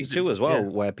Take-Two as well,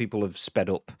 where people have sped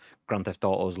up Grand Theft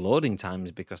Auto's loading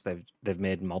times because they've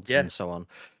made mods and so on.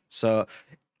 So,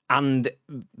 and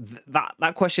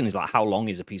that question is like, how long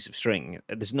is a piece of string?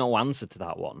 There's no answer to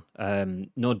that one,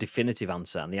 no definitive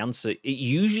answer. And the answer, it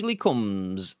usually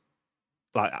comes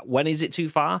like, when is it too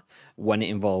far? When it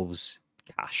involves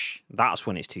cash. That's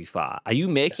when it's too far. Are you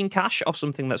making cash off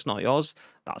something that's not yours?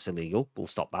 That's illegal. We'll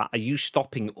stop that. Are you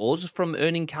stopping us from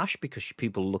earning cash because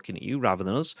people are looking at you rather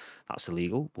than us? That's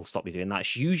illegal. We'll stop you doing that.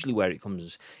 It's usually where it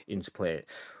comes into play.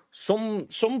 Some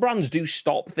brands do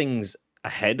stop things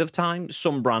ahead of time.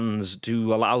 Some brands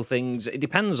do allow things. It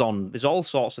depends on, there's all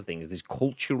sorts of things. There's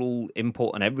cultural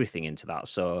input and everything into that.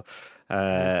 So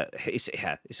it's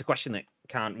a question that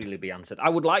can't really be answered. I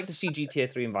would like to see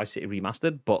GTA 3 and Vice City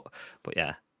remastered, but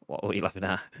yeah, what are you laughing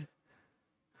at?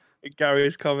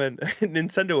 Gary's comment,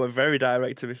 Nintendo were very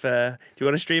direct, to be fair. Do you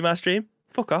want to stream our stream?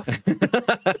 Fuck off.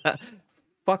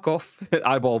 Fuck off.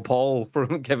 Eyeball Paul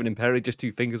from Kevin and Perry, just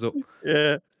 2 fingers up.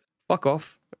 Yeah. Fuck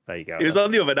off. There you go. It was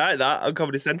on the other night, that, on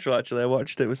Comedy Central, actually. I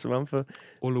watched it with Samantha.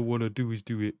 All I want to do is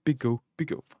do it. Big go.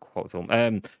 Quote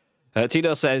film.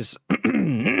 Tito says,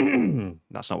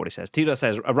 that's not what he says. Tito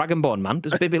says, a rag and bone man.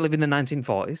 Does Bibby live in the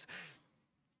 1940s?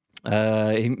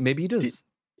 Maybe he does.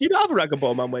 You don't have a rag and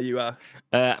bone man where you are.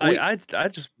 I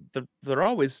just, they're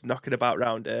always knocking about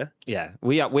round here. Yeah,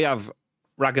 we have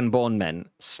rag and bone men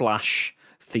 /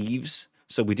 thieves.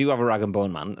 So we do have a rag and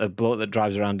bone man, a bloke that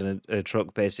drives around in a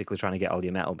truck, basically trying to get all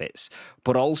your metal bits.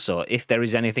 But also, if there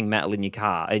is anything metal in your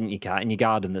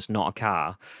garden that's not a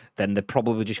car, then they're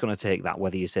probably just going to take that,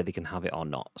 whether you say they can have it or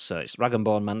not. So it's rag and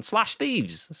bone man /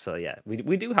 thieves. So yeah,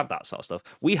 we do have that sort of stuff.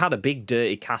 We had a big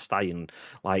dirty cast iron,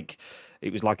 like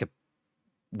it was like a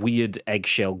weird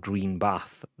eggshell green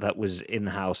bath that was in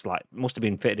the house, like must have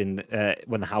been fitted in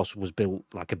when the house was built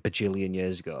like a bajillion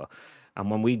years ago. And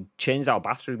when we changed our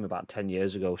bathroom about 10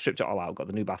 years ago, stripped it all out, got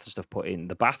the new bath and stuff put in,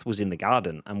 the bath was in the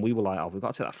garden. And we were like, oh, we've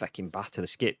got to take that fucking bath to the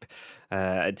skip,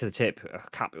 to the tip.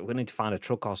 We need to find a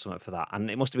truck or something for that.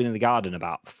 And it must have been in the garden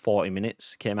about 40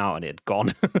 minutes, came out and it had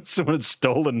gone. Someone had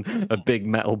stolen a big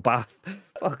metal bath.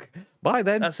 Fuck. Bye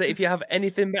then. That's it. If you have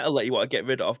anything metal that you want to get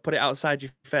rid of, put it outside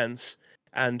your fence.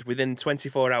 And within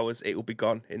 24 hours, it will be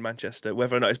gone in Manchester.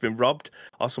 Whether or not it's been robbed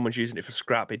or someone's using it for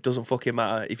scrap, it doesn't fucking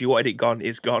matter. If you wanted it gone,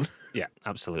 it's gone. Yeah,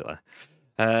 absolutely.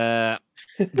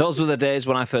 Those were the days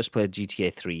when I first played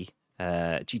GTA 3,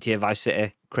 GTA Vice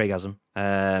City, Craigasm.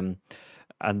 And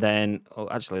then,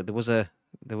 actually, there was a...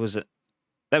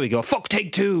 There we go. Fuck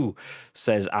Take-Two,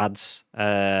 says Ads.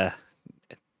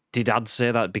 Did Ads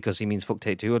say that because he means fuck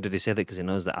Take-Two, or did he say that because he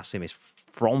knows that Asim is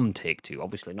from Take-Two?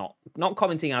 Obviously not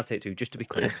commenting as Take-Two, just to be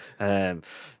clear.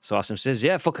 So Asim says,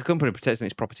 yeah, fuck a company protecting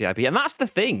its property IP. And that's the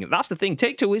thing.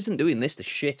 Take-Two isn't doing this to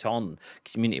shit on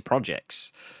community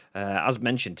projects. As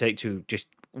mentioned, Take-Two just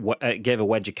gave a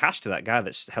wedge of cash to that guy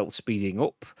that's helped to speed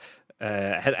up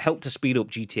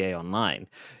GTA Online.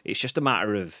 It's just a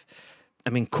matter of, I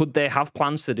mean, could they have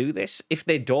plans to do this? If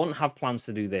they don't have plans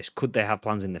to do this, could they have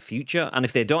plans in the future? And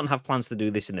if they don't have plans to do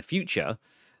this in the future,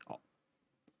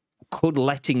 could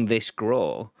letting this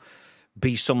grow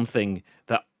be something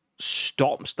that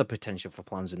stops the potential for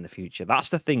plans in the future. That's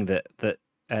the thing that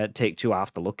Take-Two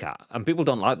have to look at, and people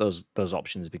don't like those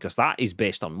options because that is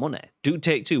based on money. Do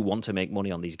Take-Two want to make money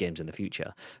on these games in the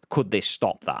future? Could this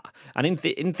stop that? And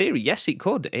in theory, yes, it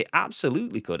could. It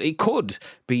absolutely could. It could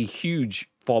be huge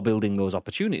for building those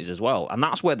opportunities as well, and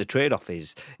that's where the trade-off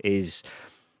is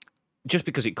just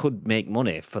because it could make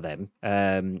money for them,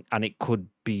 and it could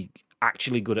be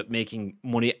actually good at making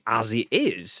money as it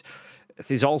is.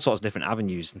 There's all sorts of different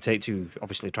avenues, and Take-Two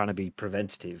obviously trying to be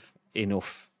preventative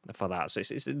enough for that. So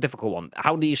it's a difficult one.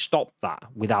 How do you stop that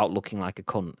without looking like a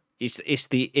cunt? It's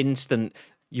the instant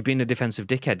you're being a defensive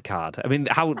dickhead card. I mean,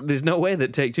 there's no way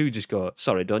that Take-Two just go,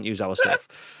 sorry, don't use our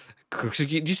stuff.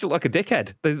 Because you just look like a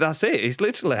dickhead. That's it. It's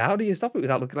literally, how do you stop it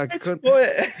without looking like a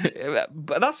cunt?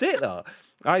 But that's it, though.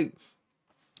 I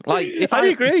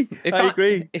agree.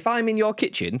 If I'm in your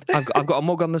kitchen, I've got a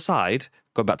mug on the side.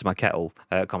 Going back to my kettle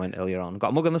comment earlier on, I've got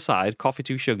a mug on the side, coffee,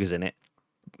 2 sugars in it,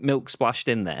 milk splashed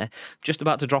in there, just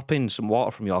about to drop in some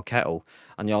water from your kettle,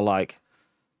 and you're like,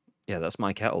 yeah, that's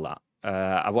my kettle, that.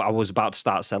 I was about to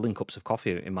start selling cups of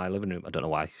coffee in my living room. I don't know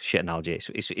why. Shit analogy.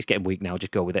 It's getting weak now.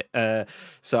 Just go with it.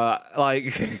 So,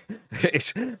 like,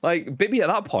 it's like, Bibby at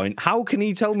that point, how can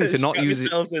he tell me to not use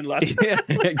it? Yeah,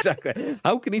 exactly.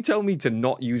 How can he tell me to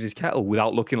not use his kettle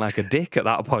without looking like a dick at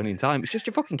that point in time? It's just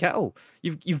your fucking kettle.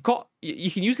 You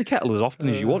can use the kettle as often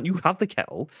as you want. You have the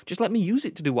kettle. Just let me use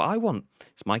it to do what I want.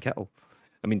 It's my kettle.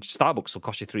 I mean, Starbucks will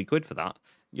cost you £3 for that.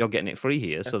 You're getting it free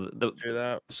here, so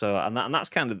that's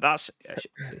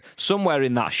somewhere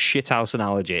in that shithouse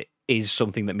analogy is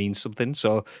something that means something.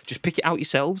 So just pick it out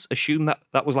yourselves. Assume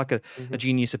that was like a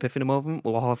genius epiphany moment.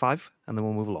 We'll all high five, and then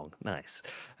we'll move along. Nice.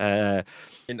 And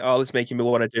all it's making me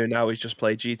want to do now is just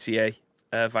play GTA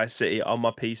Vice City on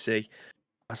my PC.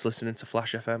 That's listening to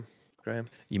Flash FM, Graham.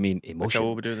 You mean Emotion? Which I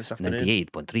will be doing this afternoon.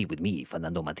 98.3 with me,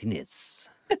 Fernando Martinez.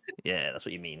 Yeah, that's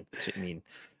what you mean. That's what you mean.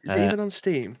 Is it even on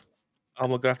Steam? I'm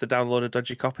going to have to download a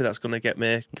dodgy copy that's going to get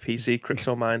me PC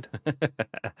crypto mined.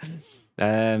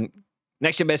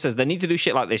 Next Gen Base says they need to do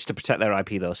shit like this to protect their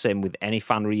IP, though. Same with any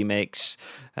fan remakes.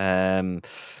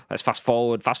 Let's fast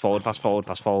forward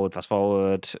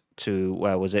to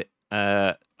where was it?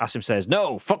 Asim says,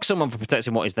 no, fuck someone for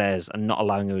protecting what is theirs and not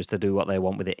allowing us to do what they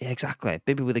want with it. Exactly.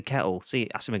 Bibby with a kettle. See,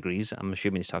 Asim agrees. I'm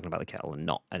assuming he's talking about the kettle and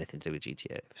not anything to do with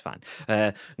GTA. It's fine.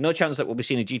 No chance that we'll be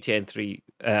seeing a GTA 3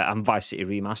 and Vice City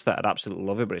remaster. I'd absolutely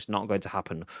love it, but it's not going to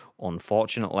happen,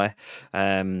 unfortunately.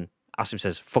 Asim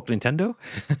says, fuck Nintendo.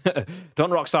 Don't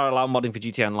Rockstar allow modding for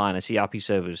GTA Online and CRP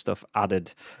servers stuff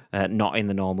added, not in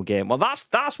the normal game? Well,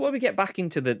 that's where we get back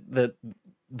into the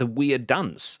weird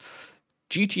dance.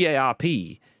 GTA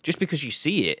RP, just because you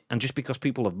see it and just because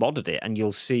people have modded it and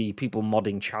you'll see people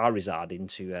modding Charizard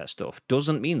into stuff,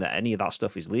 doesn't mean that any of that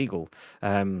stuff is legal.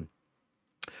 But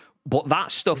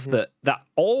that stuff, that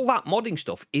all that modding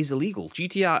stuff is illegal.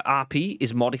 GTA RP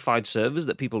is modified servers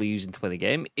that people are using to play the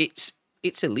game. It's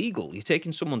illegal. You're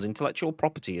taking someone's intellectual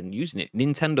property and using it.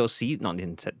 Rockstar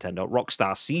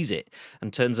sees it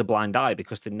and turns a blind eye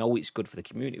because they know it's good for the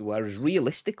community. Whereas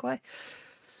realistically,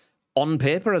 on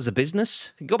paper as a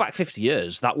business, go back 50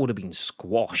 years, that would have been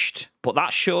squashed. But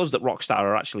that shows that Rockstar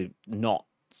are actually not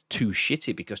too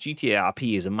shitty because GTA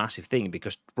RP is a massive thing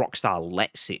because Rockstar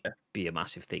lets it be a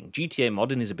massive thing. GTA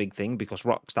modding is a big thing because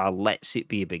Rockstar lets it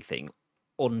be a big thing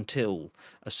until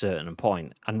a certain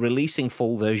point. And releasing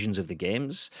full versions of the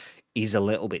games is a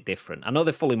little bit different. I know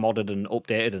they're fully modded and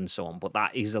updated and so on, but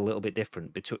that is a little bit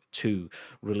different to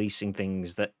releasing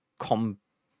things that complement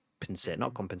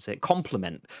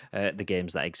the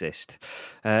games that exist.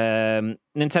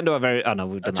 Nintendo are very... Oh, no,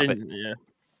 we've done that bit. Yeah.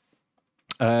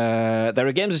 There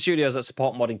are games and studios that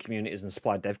support modding communities and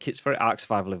supply dev kits for it. Ark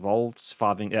Survival Evolved,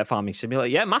 Farming Simulator,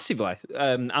 yeah, massively.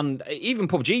 And even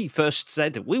PUBG first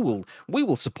said we will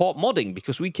support modding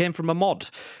because we came from a mod,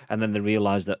 and then they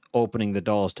realised that opening the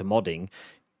doors to modding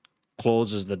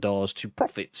closes the doors to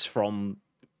profits from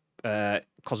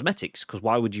cosmetics. Because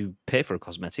why would you pay for a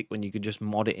cosmetic when you could just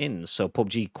mod it in? So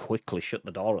PUBG quickly shut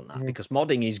the door on that because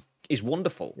modding is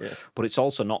wonderful, but it's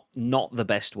also not the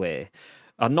best way,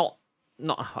 not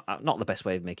the best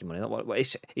way of making money.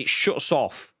 It shuts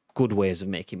off good ways of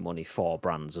making money for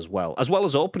brands as well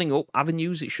as opening up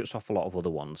avenues. It shuts off a lot of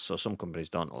other ones. So some companies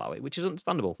don't allow it, which is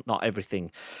understandable. Not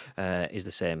everything is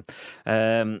the same.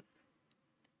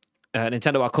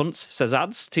 Nintendo are cunts, says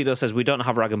Ads. Tito says, we don't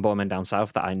have Rag and Bone Men down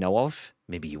south that I know of.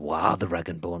 Maybe you are the Rag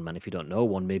and Bone Man if you don't know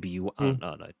one. Maybe you are.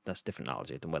 No, that's a different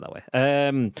analogy. It don't work that way.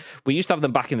 We used to have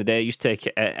them back in the day. I used to take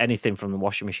anything from the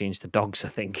washing machines to dogs, I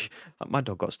think. My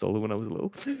dog got stolen when I was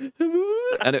little.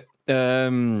 And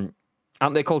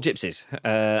Aren't they called gypsies?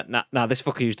 Now this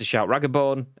fucker used to shout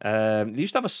Ragabone. They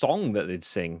used to have a song that they'd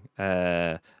sing,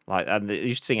 and they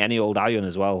used to sing "Any Old Iron"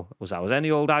 as well. Was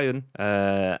 "Any Old Iron"?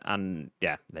 And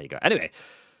yeah, there you go. Anyway,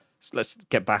 so let's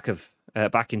get back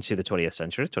into the 20th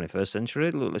century, 21st century.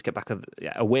 Let's get back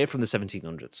away from the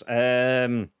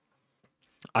 1700s.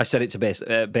 I said it to Bait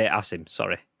Asim.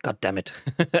 Sorry, god damn it.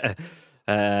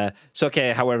 It's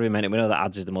okay. However, he meant it. We know that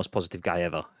Ads is the most positive guy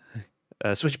ever.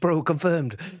 Switch Pro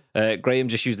confirmed. Graham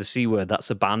just used the C word.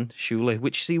 That's a ban, surely.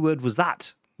 Which C word was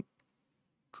that?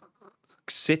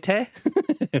 Cite?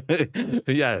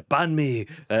 Yeah, ban me.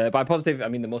 By positive, I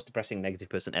mean the most depressing negative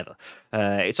person ever.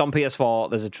 It's on PS4.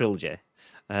 There's a trilogy.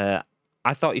 I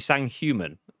thought you sang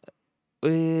human.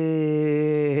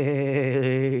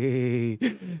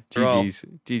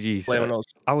 GG's.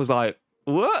 I was like,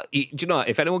 what? Do you know,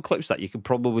 if anyone clips that, you can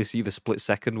probably see the split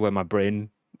second where my brain,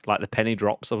 like the penny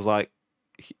drops. I was like,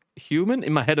 human?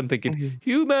 In my head, I'm thinking,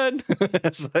 human.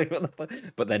 Like, what the fuck?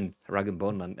 But then, Rag and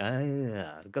Bone Man,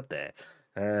 got there.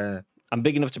 I'm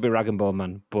big enough to be Rag and Bone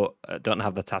Man, but don't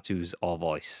have the tattoos or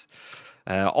voice.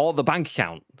 Or the bank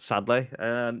account, sadly.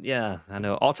 Yeah, I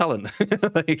know. Or talent.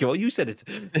 There you go. You said it.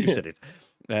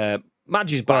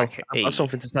 Madge is back. I've got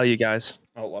something to tell you guys.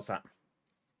 Oh, what's that?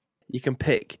 You can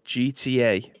pick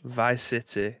GTA, Vice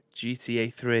City,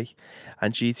 GTA 3,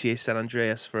 and GTA San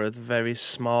Andreas for a very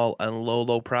small and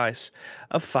low price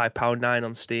of £5.9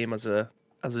 on Steam as a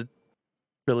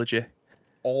trilogy.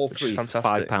 All three for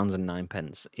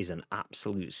 £5.09 is an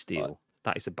absolute steal.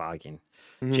 That is a bargain.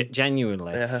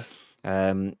 Genuinely. Yeah.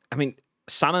 I mean,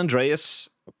 San Andreas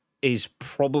is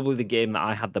probably the game that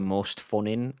I had the most fun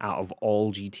in out of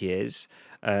all GTAs.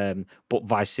 But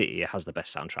Vice City has the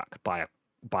best soundtrack by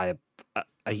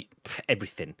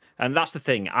everything, and that's the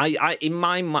thing. I in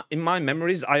my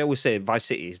memories, I always say Vice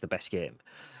City is the best game,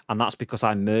 and that's because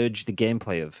I merged the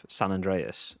gameplay of San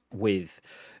Andreas with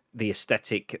the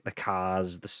aesthetic, the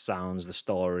cars, the sounds, the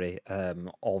story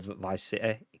of Vice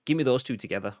City. Give me those two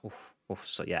together. Oof.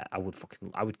 So yeah, I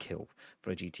would kill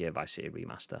for a GTA Vice City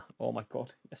remaster. Oh my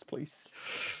god, yes please.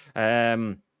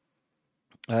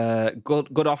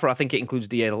 Good offer. I think it includes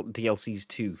DLCs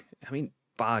too. I mean,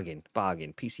 bargain.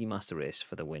 PC Master Race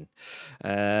for the win.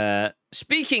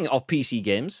 Speaking of PC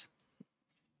games,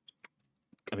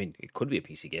 I mean, it could be a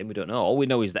PC game. We don't know. All we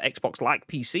know is that Xbox like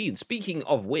PC. And speaking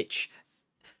of which,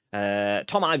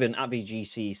 Tom Ivan at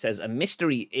VGC says a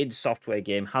mystery id Software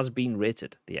game has been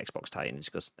rated. The Xbox tie-in is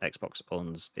because Xbox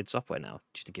owns id Software now,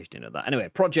 just in case you didn't know that. Anyway,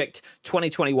 Project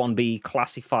 2021B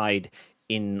classified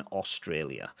in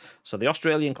Australia. So the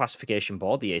Australian Classification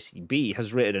Board, the ACB,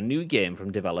 has rated a new game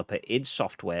from developer id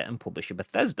Software and publisher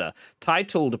Bethesda,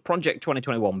 titled Project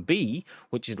 2021B,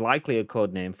 which is likely a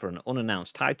code name for an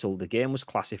unannounced title. The game was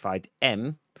classified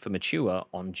M for mature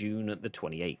on June the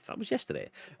 28th. That was yesterday.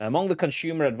 Among the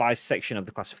consumer advice section of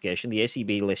the classification, the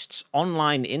ACB lists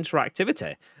online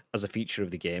interactivity as a feature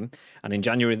of the game. And in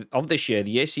January of this year,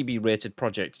 the ACB rated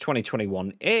Project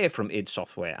 2021A from id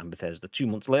Software and Bethesda. 2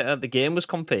 months later, the game was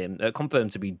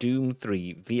confirmed to be Doom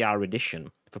 3 VR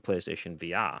Edition for PlayStation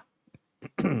VR.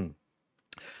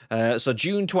 So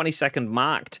June 22nd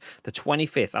marked the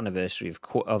 25th anniversary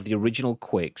of the original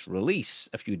Quake's release.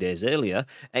 A few days earlier,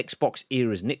 Xbox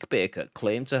era's Nick Baker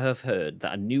claimed to have heard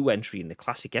that a new entry in the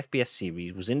classic FPS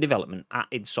series was in development at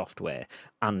id Software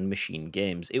and Machine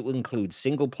Games. It would include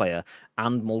single-player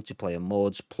and multiplayer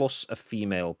modes, plus a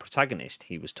female protagonist,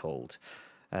 he was told.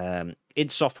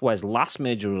 id Software's last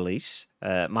major release,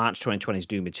 March 2020's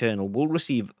Doom Eternal, will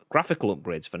receive graphical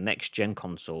upgrades for next-gen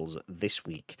consoles this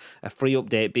week. A free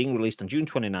update being released on June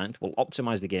 29th will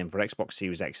optimize the game for Xbox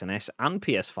Series X and S and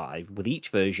PS5, with each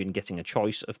version getting a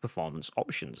choice of performance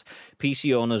options.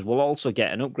 PC owners will also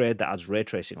get an upgrade that adds ray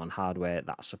tracing on hardware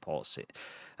that supports it.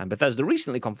 And Bethesda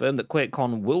recently confirmed that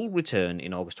QuakeCon will return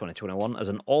in August 2021 as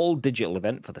an all-digital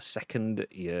event for the second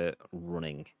year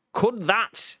running. Could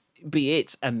that be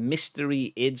it? A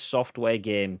mystery id Software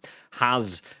game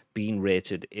has been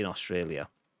rated in Australia.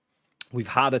 We've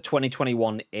had a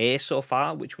 2021A so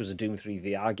far, which was a Doom 3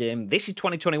 VR game. This is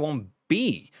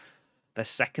 2021B, the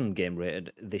second game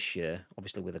rated this year,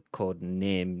 obviously with a code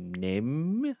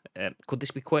name. Could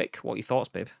this be Quake? What are your thoughts,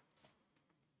 babe?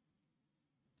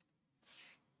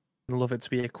 I'd love it to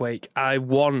be a Quake. I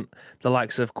want the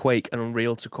likes of Quake and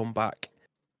Unreal to come back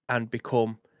and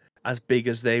become as big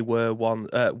as they were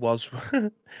once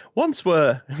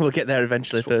were. We'll get there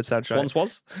eventually. Third soundtrack. Once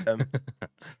was.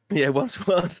 Yeah, once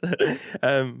was.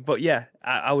 But yeah,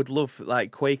 I would love like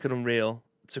Quake and Unreal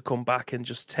to come back and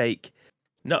just take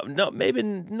maybe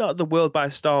not the world by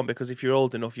storm, because if you're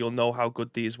old enough, you'll know how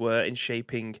good these were in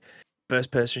shaping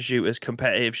first-person shooters,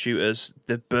 competitive shooters,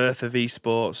 the birth of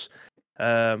esports,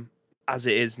 as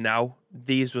it is now.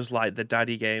 These was like the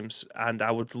daddy games, and I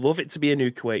would love it to be a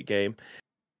new Quake game.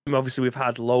 Obviously, we've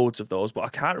had loads of those, but I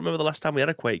can't remember the last time we had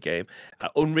a Quake game.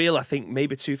 Unreal, I think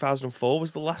maybe 2004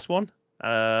 was the last one.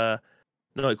 No,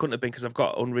 it couldn't have been because I've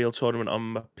got Unreal Tournament on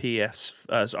my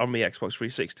on my Xbox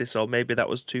 360, so maybe that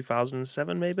was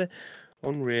 2007, maybe.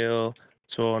 Unreal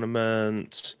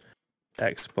Tournament,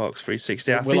 Xbox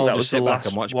 360. I We'll think all that just was sit the back last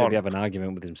and watch one. Baby have an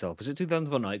argument with himself. Is it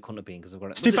 2004? No, it couldn't have been because I've got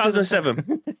it. It's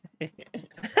 2007.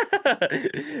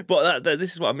 But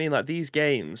this is what I mean. Like, these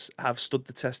games have stood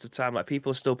the test of time. Like,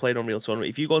 people are still playing Unreal Tournament.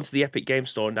 If you go into the Epic Game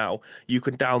Store now, you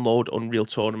can download Unreal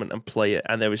Tournament and play it,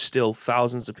 and there is still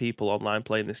thousands of people online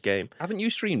playing this game. Haven't you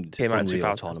streamed Came out in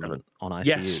Unreal 2007. Tournament on ICU?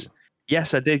 Yes.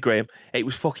 Yes, I did, Graham. It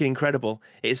was fucking incredible.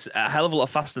 It's a hell of a lot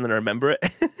faster than I remember it.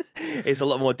 It's a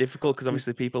lot more difficult because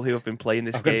obviously people who have been playing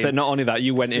this I game. could say not only that,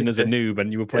 you went in as a noob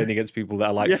and you were playing against people that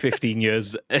are like 15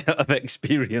 years of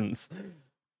experience.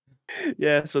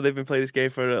 Yeah, so they've been playing this game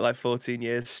for like 14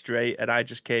 years straight, and I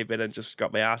just came in and just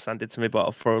got my ass handed to me, but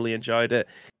I thoroughly enjoyed it.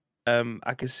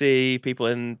 I can see people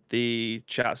in the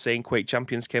chat saying Quake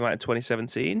Champions came out in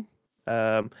 2017.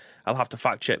 I'll have to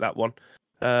fact check that one.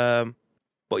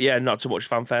 But yeah, not too much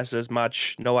fanfare, says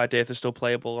Madge. No idea if they're still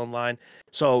playable online.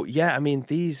 So yeah, I mean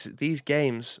these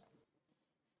games,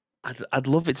 I'd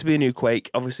love it to be a new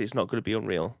Quake. Obviously, it's not going to be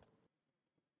Unreal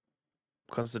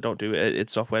because they don't do it.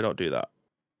 Its software don't do that.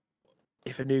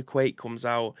 If a new Quake comes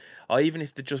out, or even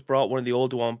if they just brought one of the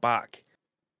older one back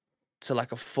to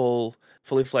like a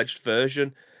fully fledged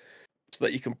version, so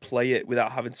that you can play it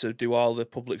without having to do all the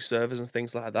public servers and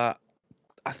things like that,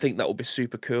 I think that would be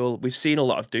super cool. We've seen a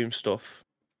lot of Doom stuff.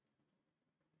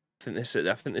 I think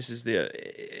this is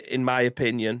in my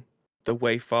opinion, the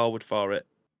way forward for it.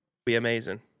 Be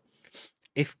amazing.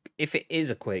 If it is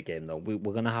a Quake game, though, we're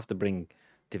going to have to bring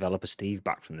developer Steve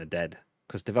back from the dead.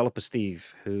 Because developer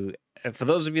Steve, who, for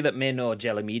those of you that may know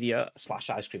Jelly Media /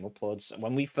 Ice Cream Uploads,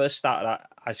 when we first started at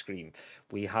Ice Cream,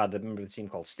 we had a member of the team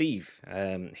called Steve.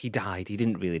 He died. He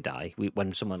didn't really die.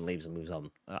 When someone leaves and moves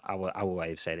on, our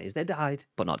way of saying it is they died,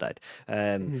 but not died.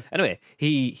 Anyway,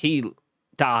 he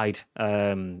died.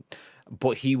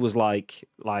 But he was like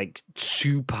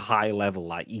super high level,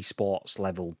 like esports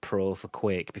level pro for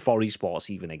Quake before esports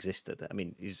even existed. I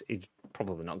mean, he's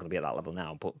probably not going to be at that level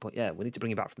now. But yeah, we need to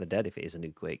bring him back from the dead if it is a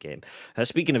new Quake game.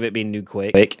 Speaking of it being new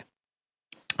Quake,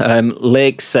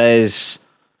 Lake says,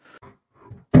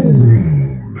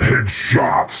 "Boom!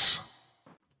 Headshots."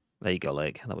 There you go,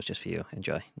 Lake. That was just for you.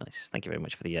 Enjoy. Nice. Thank you very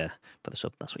much for the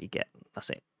sub. That's what you get. That's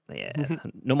it. Yeah.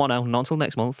 No more now. Not until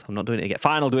next month. I'm not doing it again.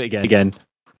 Fine, I'll do it again.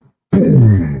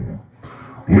 Boom!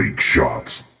 Leak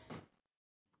shots.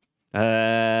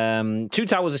 Two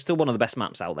Towers is still one of the best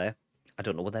maps out there. I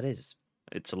don't know what that is.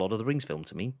 It's a Lord of the Rings film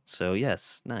to me. So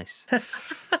yes, nice.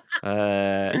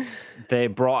 They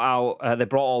brought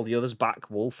all the others back,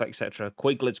 Wolf, etc.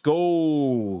 Quake, let's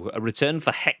go! A return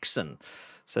for Hexen,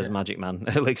 says Magic Man.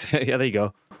 Yeah, there you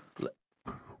go.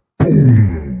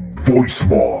 Boom! Voice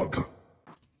mod.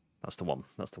 That's the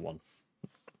one.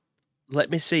 Let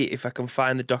me see if I can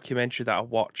find the documentary that I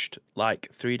watched like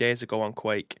 3 days ago on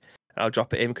Quake. I'll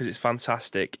drop it in because it's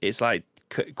fantastic. It's like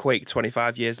Quake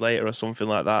 25 years later or something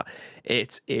like that.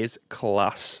 It is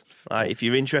class. Like, if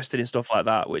you're interested in stuff like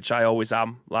that, which I always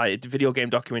am, like video game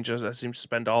documentaries, I seem to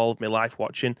spend all of my life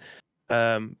watching.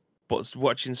 But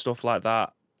watching stuff like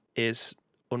that is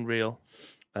unreal.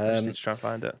 I just need to try and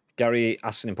find it. Gary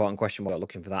asks an important question while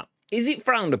looking for that. Is it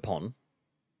frowned upon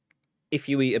if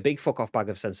you eat a big fuck-off bag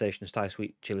of Sensation's Thai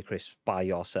Sweet Chili Crisps by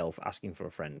yourself, asking for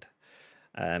a friend?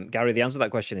 Gary, the answer to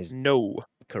that question is no.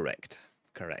 Correct.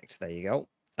 There you go.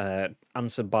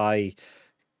 Answered by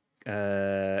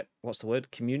what's the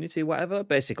word? Community, whatever.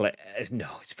 Basically, no,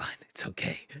 it's fine. It's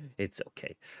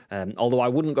okay. Although I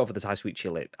wouldn't go for the Thai sweet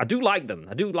chili. I do like them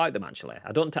actually.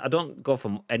 I don't go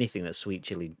for anything that's sweet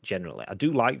chili generally. I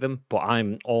do like them, but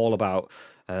I'm all about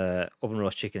oven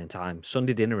roast chicken in time.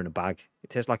 Sunday dinner in a bag. It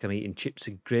tastes like I'm eating chips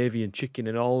and gravy and chicken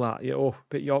and all that.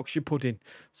 Bit Yorkshire pudding.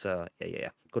 So yeah.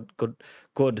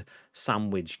 Good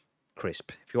sandwich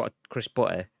crisp. If you want a crisp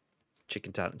butter,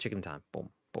 chicken time. Boom.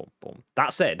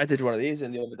 That said, I did one of these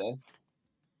in the other day.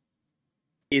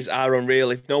 These are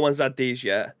unreal. If no one's had these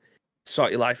yet,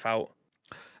 sort your life out.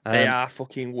 They are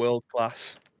fucking world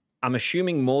class. I'm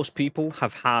assuming most people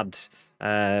have had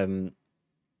the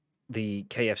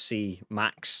KFC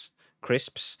Max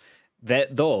crisps.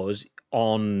 Those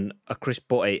on a crisp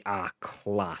butty are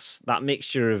class. That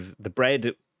mixture of the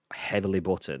bread heavily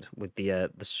buttered with the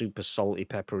super salty,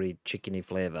 peppery, chickeny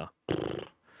flavour.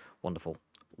 Wonderful.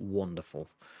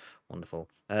 Wonderful.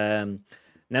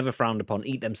 Never frowned upon.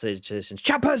 Eat them citizens.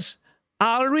 Chappers!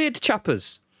 I'll read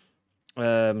chappers.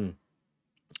 I'm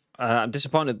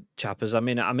disappointed, chappers. I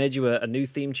mean, I made you a new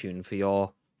theme tune for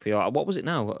your what was it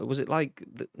now? Was it like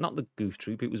not the Goof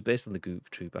Troop? It was based on the Goof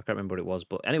Troop. I can't remember what it was,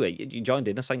 but anyway, you joined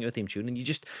in. I sang you a theme tune, and you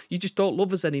just don't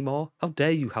love us anymore. How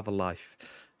dare you have a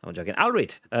life? I'm joking. I'll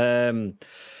read.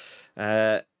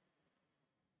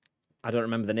 I don't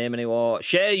remember the name anymore.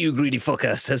 Share, you greedy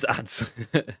fucker, says Ads.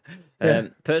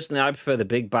 Personally, I prefer the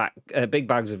big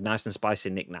bags of nice and spicy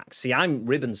knickknacks. See, I'm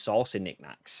ribbon saucy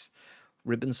knickknacks.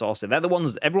 Ribbon saucy. They're the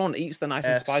ones everyone eats the nice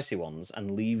and spicy ones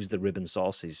and leaves the ribbon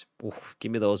sauces. Oof,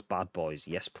 give me those bad boys.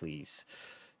 Yes, please.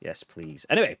 Yes, please.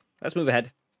 Anyway, let's move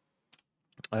ahead.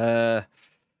 I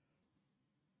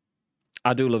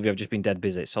do love you. I've just been dead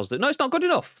busy. No, it's not good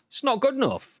enough. It's not good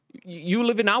enough. You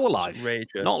live in our life,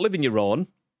 not living your own.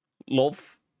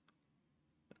 Love.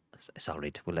 It's all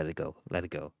right. We'll let it go. Let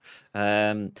it go.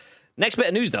 Next bit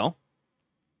of news, though.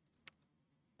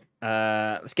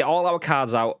 Let's get all our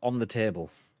cards out on the table.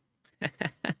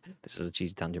 This is a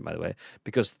cheesy tangent, by the way,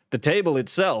 because the table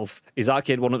itself is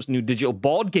Arcade 1-Up's new digital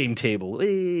board game table,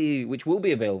 which will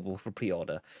be available for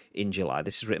pre-order in July.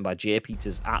 This is written by Jay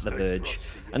Peters at The Verge.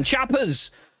 And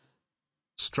Chappers!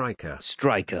 Striker.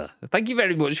 Thank you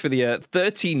very much for the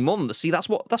 13 months. See, that's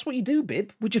what you do,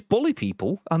 Bib. We just bully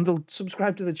people and they'll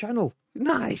subscribe to the channel.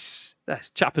 Nice. That's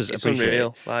Chappers. It's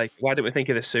unreal. Like, why didn't we think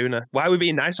of this sooner? Why are we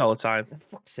being nice all the time? For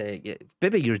fuck's sake.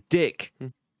 Bibby, you're a dick.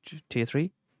 Tier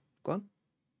 3? Go on.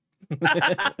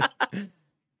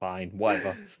 Fine,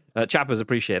 whatever. Chappers,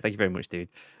 appreciate it. Thank you very much, dude.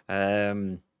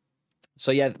 So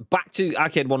yeah, back to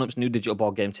Arcade 1-Up's new digital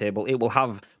board game table. It will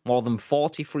have more than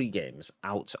 40 free games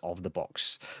out of the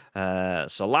box.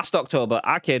 So last October,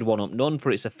 Arcade 1-Up, known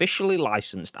for its officially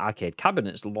licensed arcade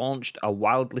cabinets, launched a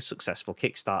wildly successful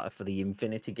Kickstarter for the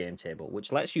Infinity Game Table,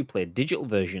 which lets you play digital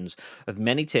versions of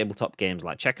many tabletop games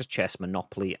like Checkers, Chess,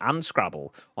 Monopoly, and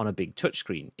Scrabble on a big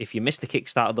touchscreen. If you missed the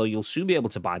Kickstarter, though, you'll soon be able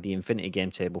to buy the Infinity Game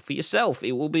Table for yourself.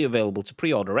 It will be available to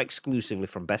pre-order exclusively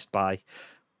from Best Buy.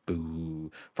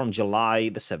 Boo. From July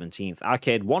the 17th.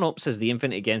 Arcade 1-Up says the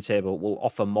Infinity Game Table will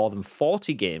offer more than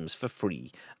 40 games for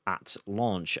free at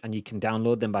launch, and you can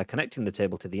download them by connecting the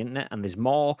table to the internet. And there's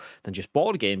more than just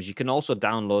board games. You can also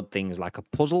download things like a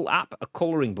puzzle app, a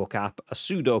coloring book app, a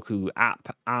Sudoku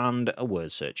app, and a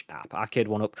word search app. Arcade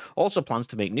 1-Up also plans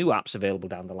to make new apps available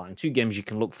down the line. 2 games you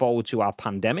can look forward to are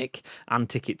Pandemic and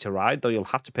Ticket to Ride, though you'll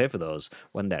have to pay for those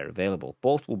when they're available.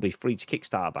 Both will be free to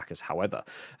Kickstarter backers, however.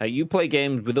 You play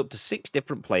games with up to 6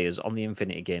 different players on the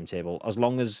Infinity Game Table, as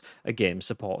long as a game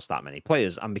supports that many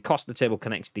players. And because the table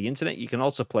connects to the internet, you can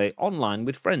also play online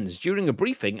with friends. During a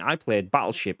briefing, I played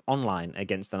Battleship online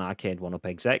against an Arcade 1-Up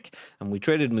exec, and we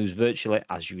traded moves virtually,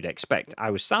 as you'd expect.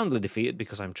 I was soundly defeated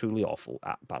because I'm truly awful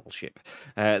at Battleship.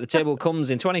 The table comes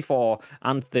in 24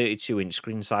 and 32-inch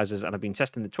screen sizes, and I've been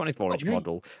testing the 24-inch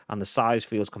model, and the size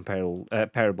feels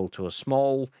comparable to a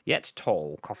small yet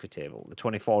tall coffee table. The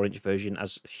 24-inch version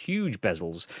has huge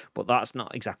bezels, but that's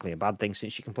not exactly a bad thing,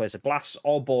 since you can place a glass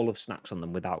or bowl of snacks on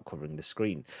them without covering the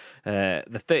screen. The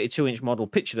 32-inch model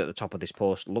pictured at the top of this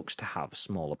post looks to have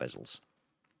smaller bezels.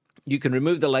 You can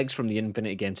remove the legs from the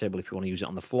Infinity Game Table if you want to use it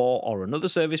on the floor or another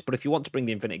service, but if you want to bring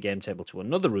the Infinity Game Table to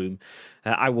another room,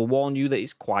 I will warn you that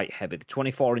it's quite heavy. The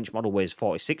 24-inch model weighs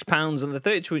 46 pounds and the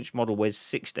 32-inch model weighs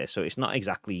 60, so it's not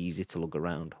exactly easy to lug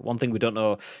around. One thing we don't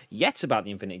know yet about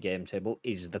the Infinity Game Table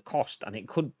is the cost, and it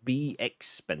could be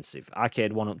expensive.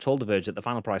 Arcade 1-Up told The Verge that the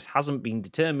final price hasn't been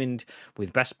determined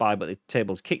with Best Buy, but the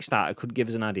table's Kickstarter could give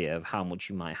us an idea of how much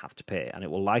you might have to pay, and it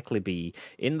will likely be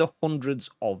in the hundreds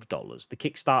of dollars. The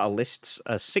Kickstarter lists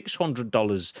a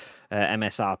 $600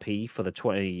 MSRP for the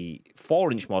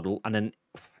 24-inch model and an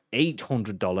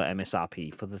 $800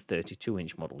 MSRP for the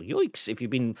 32-inch model. Yikes! If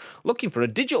you've been looking for a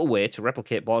digital way to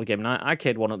replicate board game night,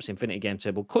 Arcade 1-Up's Infinity Game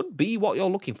Table could be what you're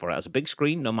looking for. It has a big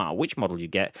screen, no matter which model you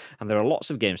get, and there are lots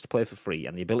of games to play for free,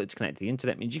 and the ability to connect to the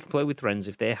internet means you can play with friends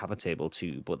if they have a table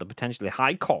too, but the potentially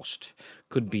high cost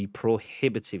could be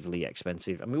prohibitively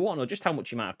expensive, and we won't know just how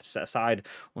much you might have to set aside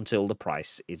until the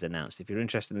price is announced. If you're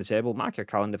interested in the table, mark your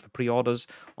calendar for pre-orders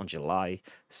on July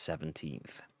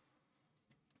 17th.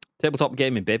 Tabletop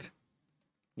gaming, Bib.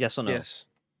 Yes or no? Yes.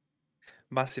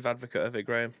 Massive advocate of it,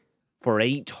 Graham. For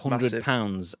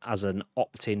 £800 as an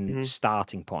opt-in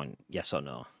starting point, yes or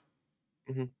no?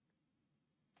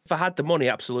 If I had the money,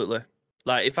 absolutely.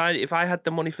 Like if I had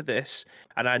the money for this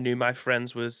and I knew my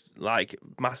friends was like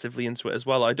massively into it as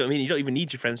well, you don't even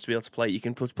need your friends to be able to play. You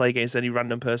can play against any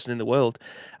random person in the world.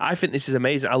 I think this is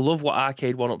amazing. I love what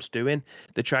Arcade 1-Up's doing.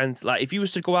 They're trying to, like, if you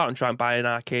was to go out and try and buy an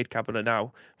arcade cabinet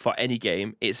now for any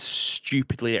game, it's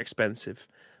stupidly expensive.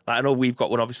 Like, I know we've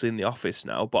got one obviously in the office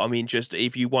now, but I mean, just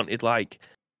if you wanted like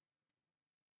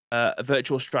a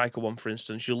Virtual Striker one, for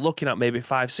instance, you're looking at maybe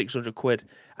 500-600 quid,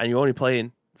 and you're only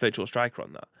playing Virtual Striker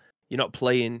on that. You're not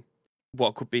playing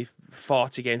what could be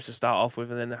 40 games to start off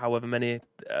with, and then however many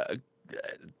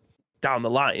down the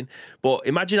line. But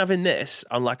imagine having this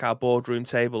on like our boardroom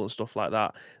table and stuff like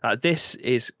that. This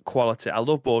is quality. I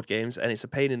love board games, and it's a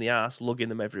pain in the ass lugging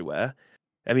them everywhere.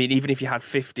 I mean, even if you had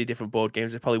 50 different board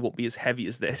games, it probably won't be as heavy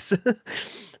as this.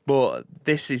 But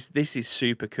this is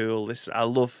super cool. I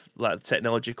love like the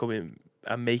technology coming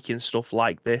and making stuff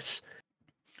like this.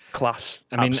 Class.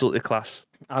 I mean, absolutely class.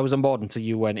 I was on board until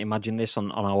you went, imagine this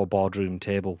on our boardroom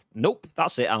table. Nope,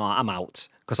 that's it. I'm out.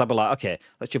 Because I'd be like, okay,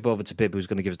 let's jump over to Bib, who's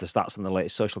going to give us the stats on the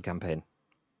latest social campaign.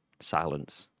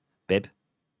 Silence. Bib?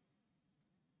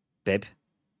 Bib?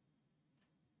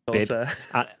 Bib?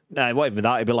 No, it won't even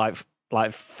that. It'd be like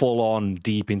full on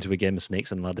deep into a game of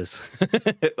Snakes and Ladders.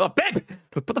 Oh, Bib!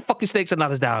 Put the fucking Snakes and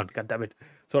Ladders down. God damn it.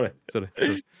 Sorry.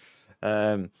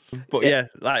 But yeah,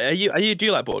 like, do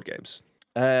you like board games?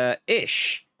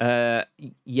 Ish.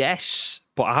 Yes,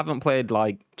 but I haven't played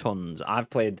like tons. I've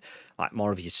played like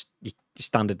more of your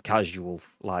standard casual,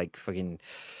 like fucking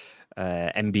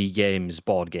MB games,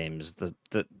 board games, the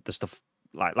stuff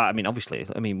like that. I mean, obviously,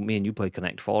 me and you played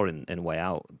Connect 4 in Way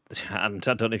Out, and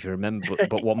I don't know if you remember,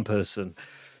 but one person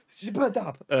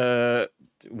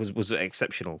was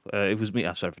exceptional. It was me.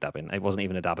 I'm sorry for dabbing. It wasn't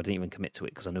even a dab. I didn't even commit to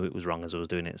it because I knew it was wrong as I was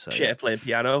doing it. So shit, playing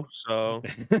piano. So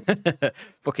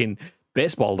fucking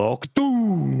baseball dog.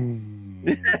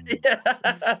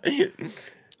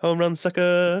 Home run,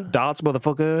 sucker. Darts,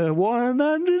 motherfucker.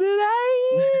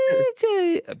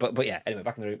 180. but yeah. Anyway,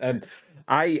 back in the room.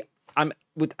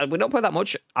 We don't play that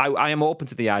much. I am open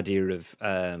to the idea of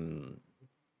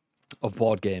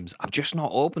board games. I'm just not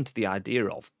open to the idea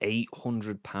of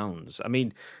 £800. I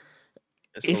mean,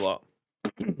 it's a lot.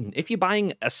 If you're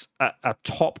buying a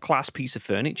top class piece of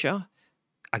furniture,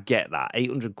 I get that.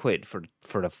 800 quid for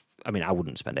a. I mean, I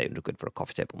wouldn't spend 800 quid for a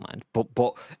coffee table, mind. But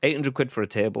 800 quid for a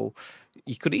table,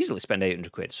 you could easily spend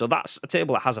 800 quid. So that's a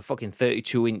table that has a fucking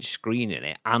 32-inch screen in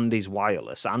it and is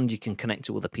wireless, and you can connect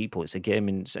to other people. It's a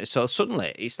gaming. So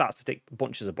suddenly it starts to tick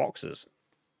bunches of boxes.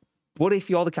 What if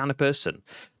you're the kind of person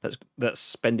that's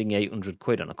spending 800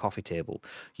 quid on a coffee table?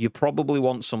 You probably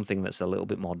want something that's a little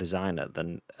bit more designer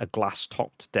than a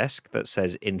glass-topped desk that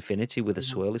says infinity with a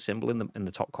swirly symbol in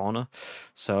the top corner.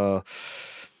 So,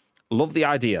 love the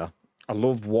idea. I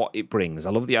love what it brings.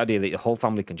 I love the idea that your whole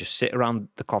family can just sit around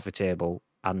the coffee table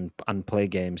and play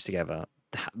games together.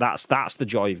 That's the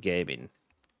joy of gaming.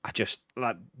 I just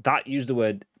like that. Use the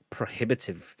word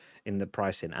prohibitive in the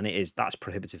pricing, and that's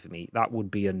prohibitive for me. That would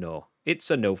be a no.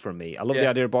 It's a no from me. I love the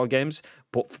idea of board games,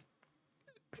 but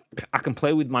I can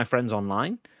play with my friends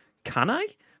online. Can I?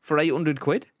 For 800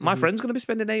 quid? My friend's going to be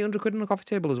spending 800 quid on a coffee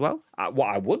table as well. What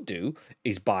I would do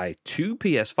is buy 2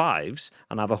 PS5s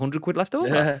and have 100 quid left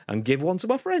over and give one to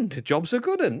my friend. Jobs are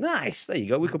good and nice. There you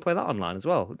go. We could play that online as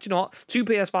well. Do you know what? 2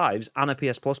 PS5s and a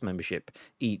PS Plus membership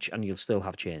each, and you'll still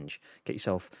have change. Get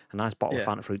yourself a nice bottle of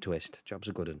Fanta Fruit Twist. Jobs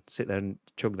are good and sit there and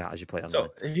chug that as you play online.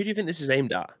 So, who do you think this is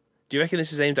aimed at? Do you reckon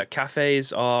this is aimed at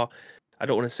cafes, or I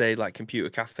don't want to say like computer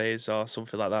cafes or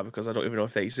something like that because I don't even know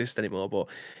if they exist anymore, but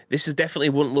this is definitely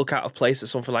wouldn't look out of place at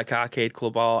something like Arcade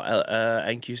Club or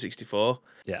NQ64.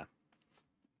 Yeah.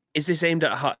 Is this aimed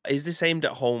at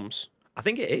homes? I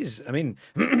think it is. I mean,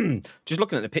 just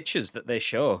looking at the pictures that they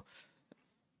show,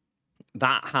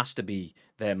 that has to be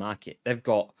their market. They've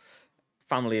got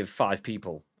family of 5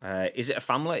 people. Is it a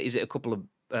family? Is it a couple of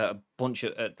bunch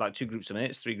of like 2 groups of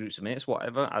mates, 3 groups of mates,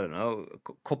 whatever? I don't know.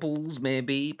 Couples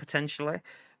maybe potentially,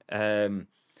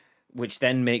 which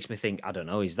then makes me think. I don't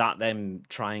know. Is that them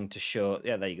trying to show?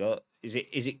 Yeah, there you go. Is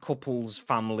it couples,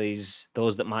 families,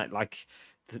 those that might like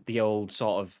the old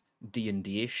sort of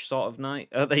D&D-ish sort of night?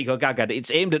 Oh, there you go, Gaga.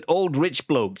 It's aimed at old rich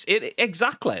blokes.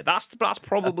 Exactly. That's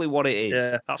probably what it is.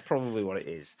 Yeah. That's probably what it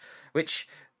is. Which.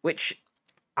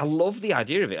 I love the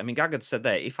idea of it. I mean, Gaga said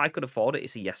there, if I could afford it,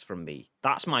 it's a yes from me.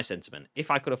 That's my sentiment.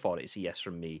 If I could afford it, it's a yes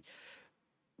from me.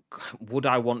 Would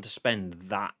I want to spend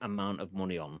that amount of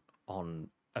money on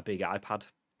a big iPad?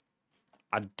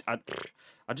 I'd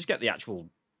just get the actual.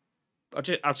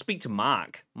 I'd speak to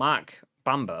Mark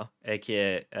Bamber,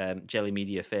 aka Jelly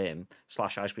Media fame /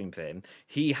 ice cream fame.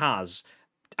 He has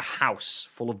a house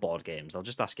full of board games. I'll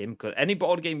just ask him, because any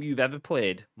board game you've ever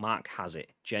played, Mark has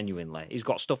it. Genuinely, he's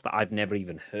got stuff that I've never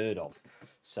even heard of.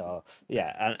 So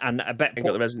yeah, and I bet He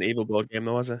got the Resident Evil board game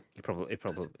though, has he? He probably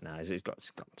no. He's got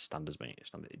standards, mate.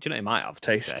 Do you know he might have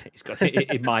taste? He's got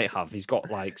he might have. He's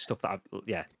got like stuff that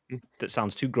that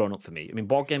sounds too grown up for me. I mean,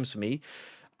 board games for me.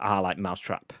 are like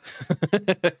Mousetrap,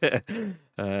 a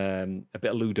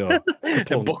bit of Ludo,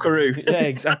 And Buckaroo. yeah,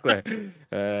 exactly.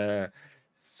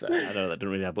 So I know that doesn't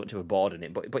really have much of a board in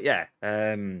it, but yeah.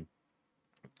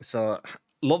 So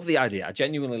love the idea. I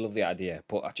genuinely love the idea,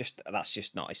 but that's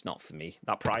just not. It's not for me.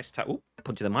 That price tag. Ooh,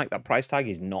 punch the mic. That price tag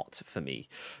is not for me.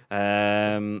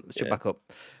 Let's jump back up.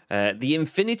 The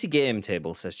Infinity game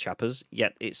table says Chappers.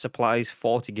 Yet it supplies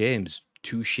 40 games.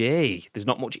 Touche. There's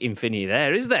not much infinity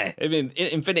there, is there? I mean,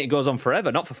 infinity goes on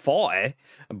forever, not for 40,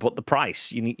 but the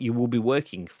price. You will be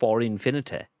working for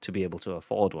infinity to be able to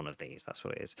afford one of these. That's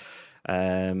what it is.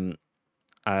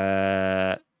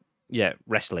 Yeah,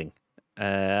 wrestling.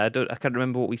 I can't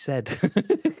remember what we said.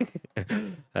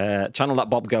 Channel that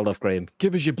Bob Geldof, Graham.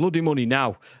 Give us your bloody money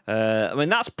now. I mean,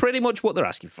 that's pretty much what they're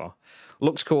asking for.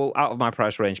 Looks cool, out of my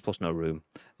price range, plus no room.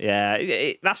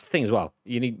 Yeah, that's the thing as well.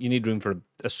 You need room for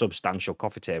a substantial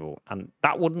coffee table, and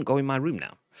that wouldn't go in my room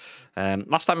now.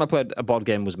 Last time I played a board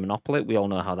game was Monopoly. We all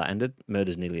know how that ended.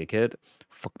 Murders nearly occurred.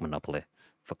 Fuck Monopoly.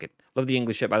 Fuck it. Love the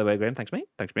English shirt, by the way, Graham. Thanks, mate.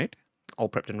 All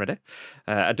prepped and ready.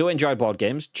 I do enjoy board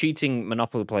games. Cheating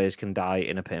Monopoly players can die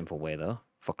in a painful way, though.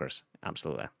 Fuckers.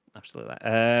 Absolutely.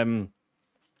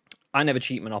 I never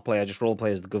cheat Monopoly. I just role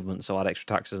play as the government, so I add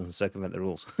extra taxes and circumvent the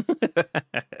rules.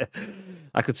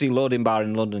 I could see Loading Bar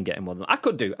in London getting more than I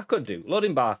could do.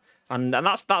 Loading Bar, and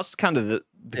that's kind of the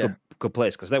good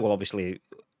place, because they will obviously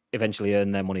eventually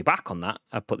earn their money back on that.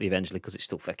 I put the eventually because it's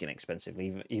still fucking expensive,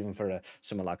 even for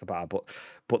somewhere like a bar.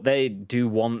 But they do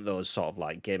want those sort of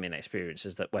like gaming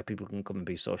experiences where people can come and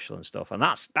be social and stuff. And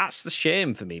that's the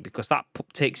shame for me, because that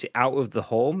takes it out of the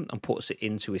home and puts it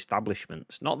into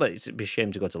establishments. Not that it'd be a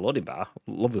shame to go to Loading Bar,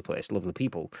 lovely place, lovely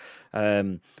people,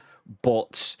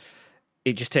 but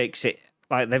it just takes it,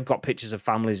 like, they've got pictures of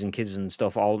families and kids and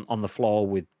stuff all on the floor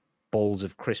with bowls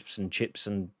of crisps and chips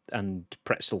and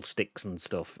pretzel sticks and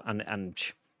stuff,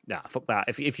 and fuck that.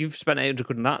 If you've spent 800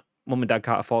 quid on that, mum and dad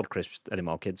can't afford crisps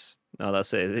anymore, kids. No,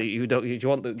 that's it. Do you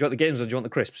want the games or do you want the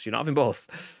crisps? You're not having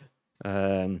both.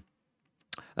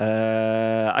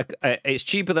 It's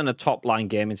cheaper than a top line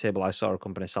gaming table I saw a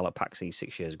company sell at PAX East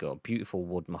 6 years ago. Beautiful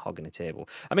wood mahogany table.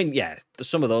 I mean, yeah,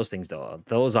 some of those things though,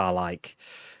 those are like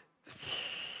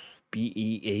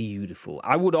beautiful.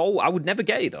 I would never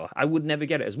get it though. I would never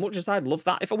get it. As much as I'd love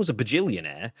that, if I was a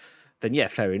bajillionaire, then yeah,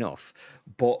 fair enough.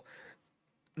 But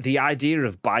the idea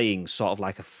of buying sort of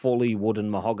like a fully wooden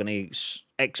mahogany,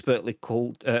 expertly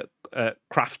crafted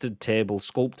table,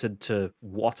 sculpted to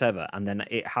whatever, and then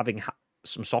it having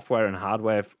some software and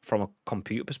hardware from a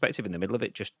computer perspective in the middle of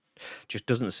it just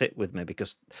doesn't sit with me,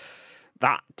 because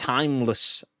that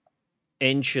timeless,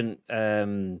 ancient,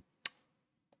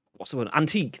 what's the word,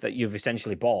 antique that you've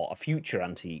essentially bought, a future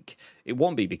antique, it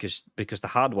won't be, because the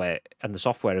hardware and the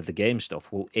software of the game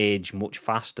stuff will age much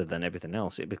faster than everything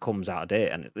else. It becomes out of date,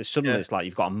 and suddenly it's like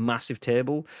you've got a massive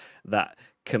table that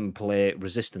can play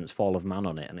Resistance Fall of Man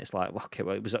on it, and it's like, well, okay,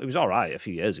 well, it was all right a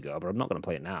few years ago, but I'm not going to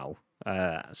play it now.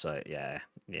 So yeah,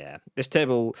 this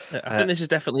table, I think this is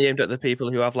definitely aimed at the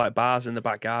people who have like bars in the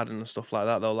back garden and stuff like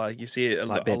that, though. Like, you see it a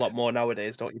lot more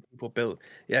nowadays, don't you? People build,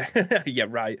 yeah, yeah,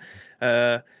 right.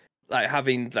 Like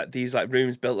having like these like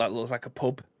rooms built like looks like a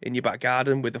pub in your back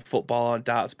garden with a football and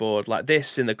darts board like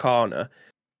this in the corner,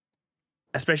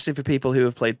 especially for people who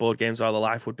have played board games all their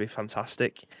life, would be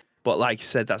fantastic. But like you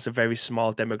said, that's a very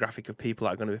small demographic of people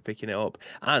that are going to be picking it up,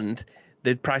 and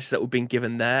the prices that we've been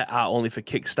given there are only for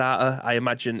Kickstarter. I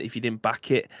imagine if you didn't back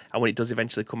it, and when it does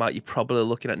eventually come out, you're probably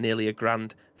looking at nearly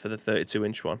 $1,000 for the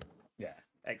 32-inch one. Yeah,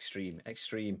 extreme.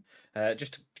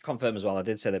 Just to confirm as well, I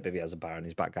did say that Bibby has a bar in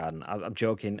his back garden. I'm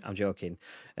joking.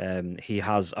 He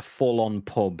has a full-on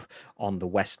pub on the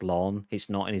west lawn. It's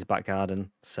not in his back garden.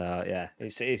 So yeah,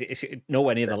 it's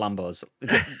nowhere near the Lambos.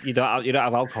 You don't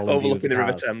have alcohol overlooking the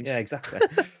River Thames. Yeah, exactly.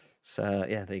 So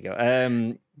yeah, there you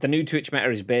go. The new Twitch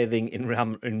meta is bathing in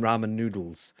ramen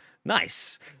noodles.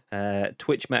 Nice.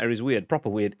 Twitch meta is weird, proper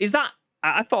weird. Is that?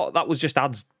 I thought that was just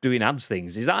ads doing ads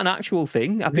things. Is that an actual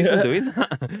thing? Are people doing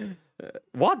that?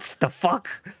 What the fuck?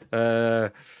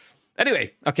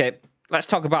 Anyway, okay, let's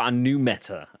talk about a new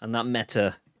meta, and that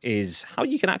meta is how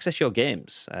you can access your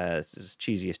games. It's the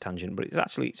cheesiest tangent, but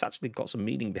it's actually got some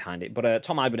meaning behind it. But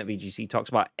Tom Ivan at VGC talks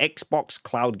about Xbox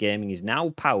Cloud Gaming is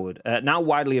now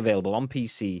widely available on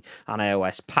PC and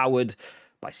iOS, powered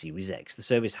by Series X. The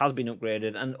service has been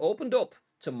upgraded and opened up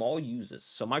to more users.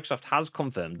 So Microsoft has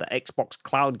confirmed that Xbox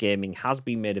Cloud Gaming has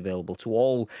been made available to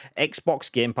all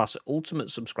Xbox Game Pass Ultimate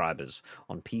subscribers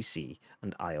on PC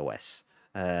and iOS.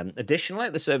 Additionally,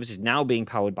 the service is now being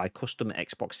powered by custom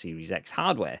Xbox Series X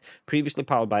hardware. Previously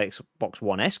powered by Xbox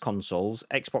One S consoles,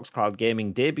 Xbox Cloud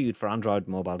Gaming debuted for Android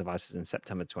mobile devices in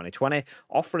September 2020,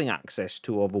 offering access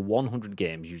to over 100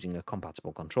 games using a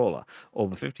compatible controller.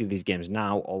 Over 50 of these games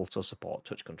now also support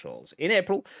touch controls. In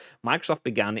April, Microsoft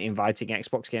began inviting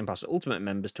Xbox Game Pass Ultimate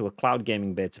members to a cloud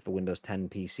gaming beta for Windows 10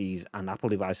 PCs and Apple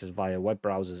devices via web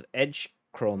browsers Edge,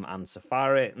 Chrome, and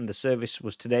Safari, and the service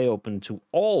was today open to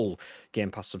all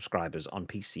Game Pass subscribers on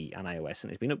PC and iOS,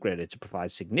 and it's been upgraded to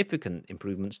provide significant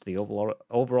improvements to the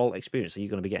overall experience. Are you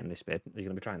going to be getting this, babe? Are you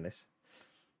going to be trying this?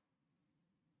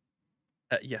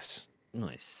 Yes.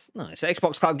 Nice.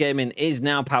 Xbox Cloud Gaming is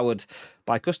now powered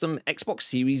by custom Xbox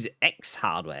Series X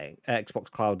hardware. Xbox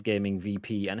Cloud Gaming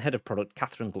VP and head of product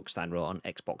Catherine Gluckstein wrote on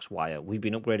Xbox Wire, "We've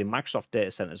been upgrading Microsoft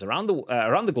data centers around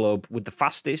the globe with the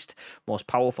fastest, most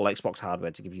powerful Xbox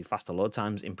hardware to give you faster load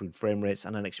times, improved frame rates,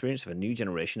 and an experience of a new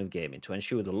generation of gaming to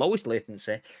ensure the lowest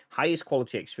latency, highest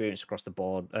quality experience across the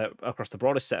board, across the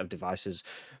broadest set of devices.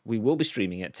 We will be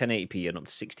streaming at 1080p and up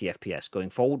to 60 FPS. Going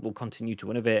forward, we'll continue to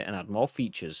innovate and add more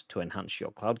features to enhance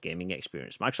your cloud gaming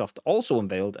experience." Microsoft also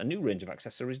unveiled a new range of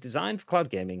accessories designed for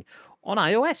cloud gaming on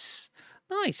iOS.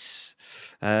 Nice.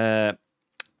 Not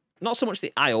so much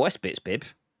the iOS bits, babe.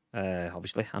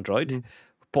 Obviously, Android.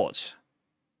 But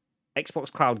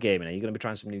Xbox Cloud Gaming, are you going to be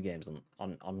trying some new games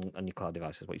on your cloud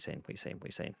devices? What are you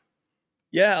saying?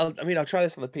 Yeah, I'll try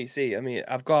this on the PC.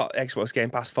 I've got Xbox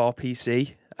Game Pass for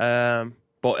PC.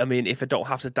 But if I don't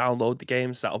have to download the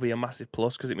games, that'll be a massive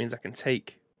plus because it means I can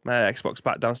take my Xbox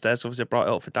back downstairs. Obviously, I brought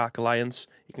it up for Dark Alliance.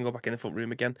 You can go back in the front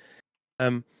room again.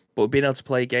 But being able to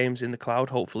play games in the cloud,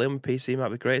 hopefully, on my PC might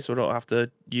be great. So I don't have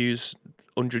to use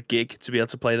 100 gig to be able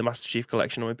to play the Master Chief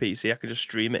Collection on my PC. I can just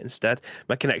stream it instead.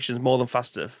 My connection's more than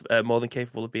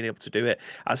capable of being able to do it.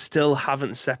 I still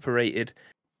haven't separated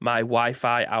my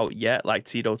Wi-Fi out yet, like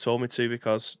Tito told me to,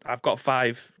 because I've got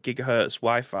 5 gigahertz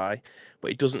Wi-Fi,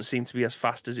 but it doesn't seem to be as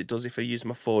fast as it does if I use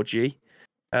my 4G.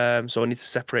 So I need to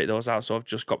separate those out. So I've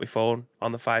just got my phone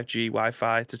on the 5G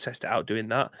Wi-Fi to test it out doing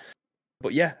that.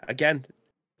 But yeah, again,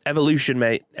 evolution,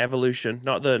 mate. Evolution.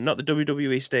 Not the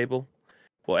WWE stable,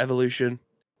 but evolution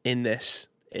in this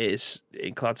is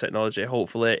in cloud technology.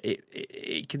 Hopefully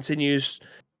it continues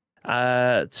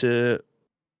to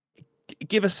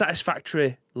give a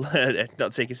satisfactory,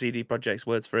 not taking CD Projekt's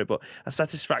words for it, but a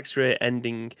satisfactory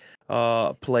ending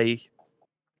play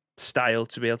style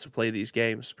to be able to play these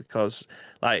games, because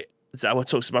I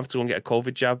took Samantha to go and get a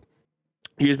COVID jab,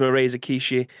 used my Razer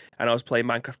Kishi, and I was playing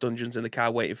Minecraft Dungeons in the car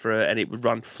waiting for it, and it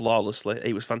ran flawlessly.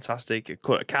 It was fantastic. I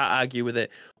can't argue with it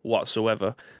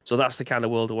whatsoever. So that's the kind of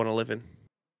world I want to live in.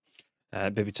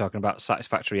 Maybe talking about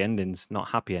satisfactory endings, not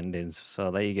happy endings.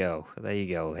 So there you go.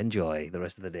 Enjoy the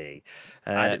rest of the day.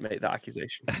 I didn't make that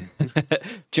accusation.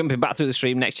 Jumping back through the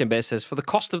stream, Next Gen Base says, for the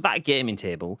cost of that gaming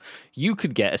table, you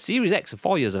could get a Series X of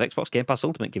 4 years of Xbox Game Pass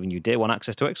Ultimate, giving you day one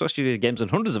access to Xbox Studios games and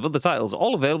hundreds of other titles,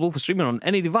 all available for streaming on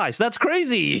any device. That's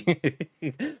crazy!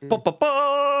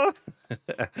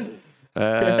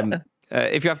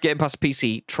 If you have Game Pass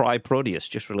PC, try Proteus,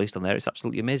 just released on there. It's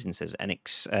absolutely amazing, says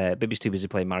Enix. Bibby's too busy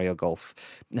playing Mario Golf.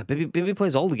 No, Bibby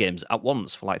plays all the games at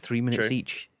once for like 3 minutes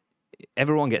each.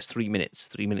 Everyone gets 3 minutes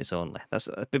only. That's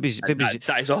Bibby's.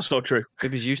 That is also true.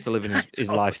 Bibby's used to living his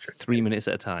life true. 3 minutes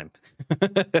at a time.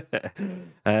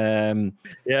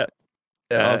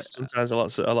 Sometimes a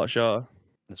lot shorter.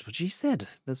 That's what she said.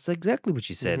 That's exactly what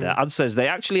she said. Ad says they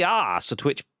actually are.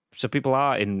 So people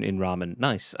are in ramen.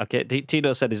 Nice. Okay.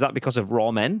 Tino said, is that because of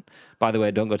raw men? By the way,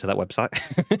 don't go to that website.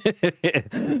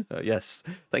 Yes.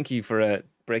 Thank you for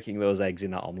breaking those eggs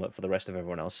in that omelette for the rest of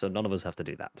everyone else, so none of us have to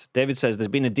do that. David says, there's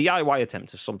been a DIY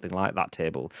attempt of something like that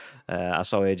table I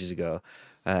saw ages ago,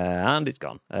 and it's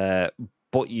gone.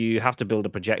 But you have to build a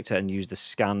projector and use the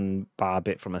scan bar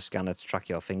bit from a scanner to track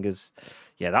your fingers.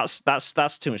 Yeah,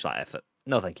 that's too much like effort.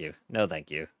 No, thank you.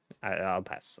 I'll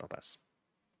pass.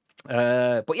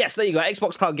 But yes, there you go.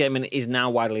 Xbox Cloud Gaming is now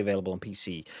widely available on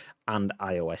PC and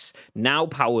iOS. Now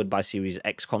powered by Series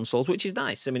X consoles, which is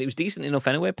nice. It was decent enough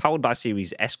anyway. Powered by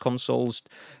Series S consoles.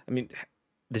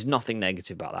 There's nothing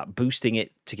negative about that. Boosting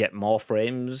it to get more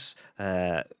frames,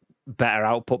 better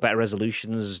output, better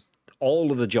resolutions,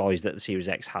 all of the joys that the Series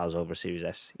X has over Series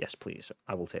S. Yes, please.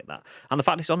 I will take that. And the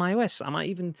fact it's on iOS, I might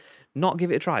even not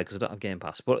give it a try because I don't have Game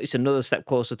Pass. But it's another step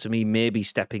closer to me maybe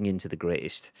stepping into the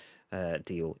greatest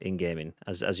deal in gaming,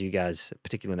 as you guys,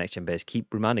 particularly Next Gen Base,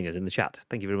 keep reminding us in the chat.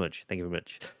 Thank you very much.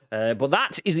 But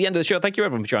that is the end of the show. Thank you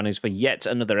everyone for joining us for yet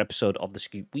another episode of The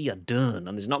Scoop. We are done,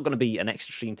 and there's not going to be an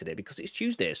extra stream today because it's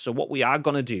Tuesday. So what we are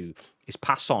going to do is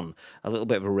pass on a little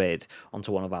bit of a raid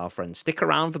onto one of our friends. Stick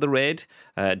around for the raid.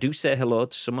 Do say hello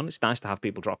to someone. It's nice to have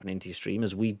people dropping into your stream,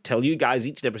 as we tell you guys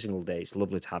each and every single day. It's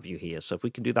lovely to have you here. So if we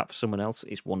can do that for someone else,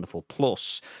 it's wonderful.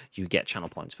 Plus, you get channel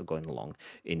points for going along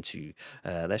into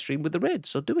their stream with the raid.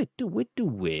 So do it.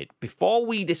 Before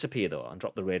we disappear, though, and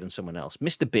drop the raid on someone else,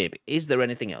 Mr. Bib, is there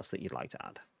anything else that you'd like to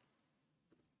add?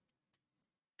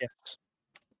 Yes.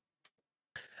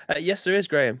 Yes, there is,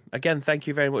 Graham. Again, thank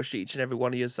you very much to each and every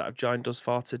one of you that have joined us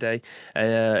for today.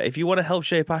 If you want to help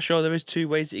shape our show, there is 2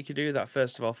 ways that you can do that.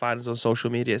 First of all, find us on social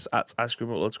media. It's at Ice Cream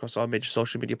Uploads across all major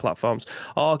social media platforms,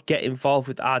 or get involved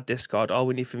with our Discord. All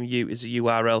we need from you is a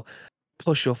URL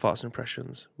plus your thoughts and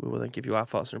impressions. We will then give you our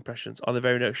thoughts and impressions on the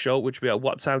very next show, which will be at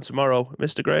what time tomorrow,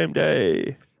 Mr. Graham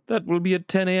Day? That will be at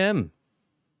 10 a.m.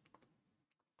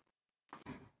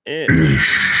 Yeah.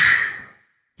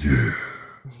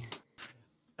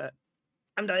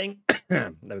 I'm dying.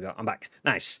 There we go. I'm back.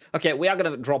 Nice. Okay, we are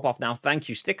going to drop off now. Thank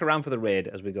you. Stick around for the raid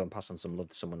as we go and pass on some love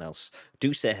to someone else.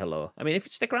 Do say hello. I mean, if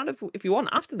you stick around if you want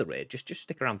after the raid, just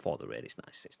stick around for the raid. It's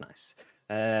nice. It's nice.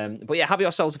 But yeah, have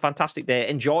yourselves a fantastic day.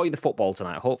 Enjoy the football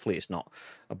tonight. Hopefully it's not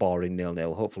a boring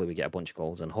 0-0. Hopefully we get a bunch of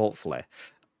goals, and hopefully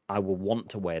I will want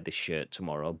to wear this shirt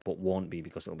tomorrow, but won't be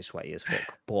because it'll be sweaty as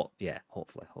fuck. But yeah,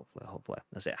 hopefully.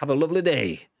 That's it. Have a lovely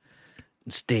day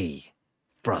and stay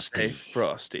frosty. Stay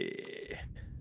frosty.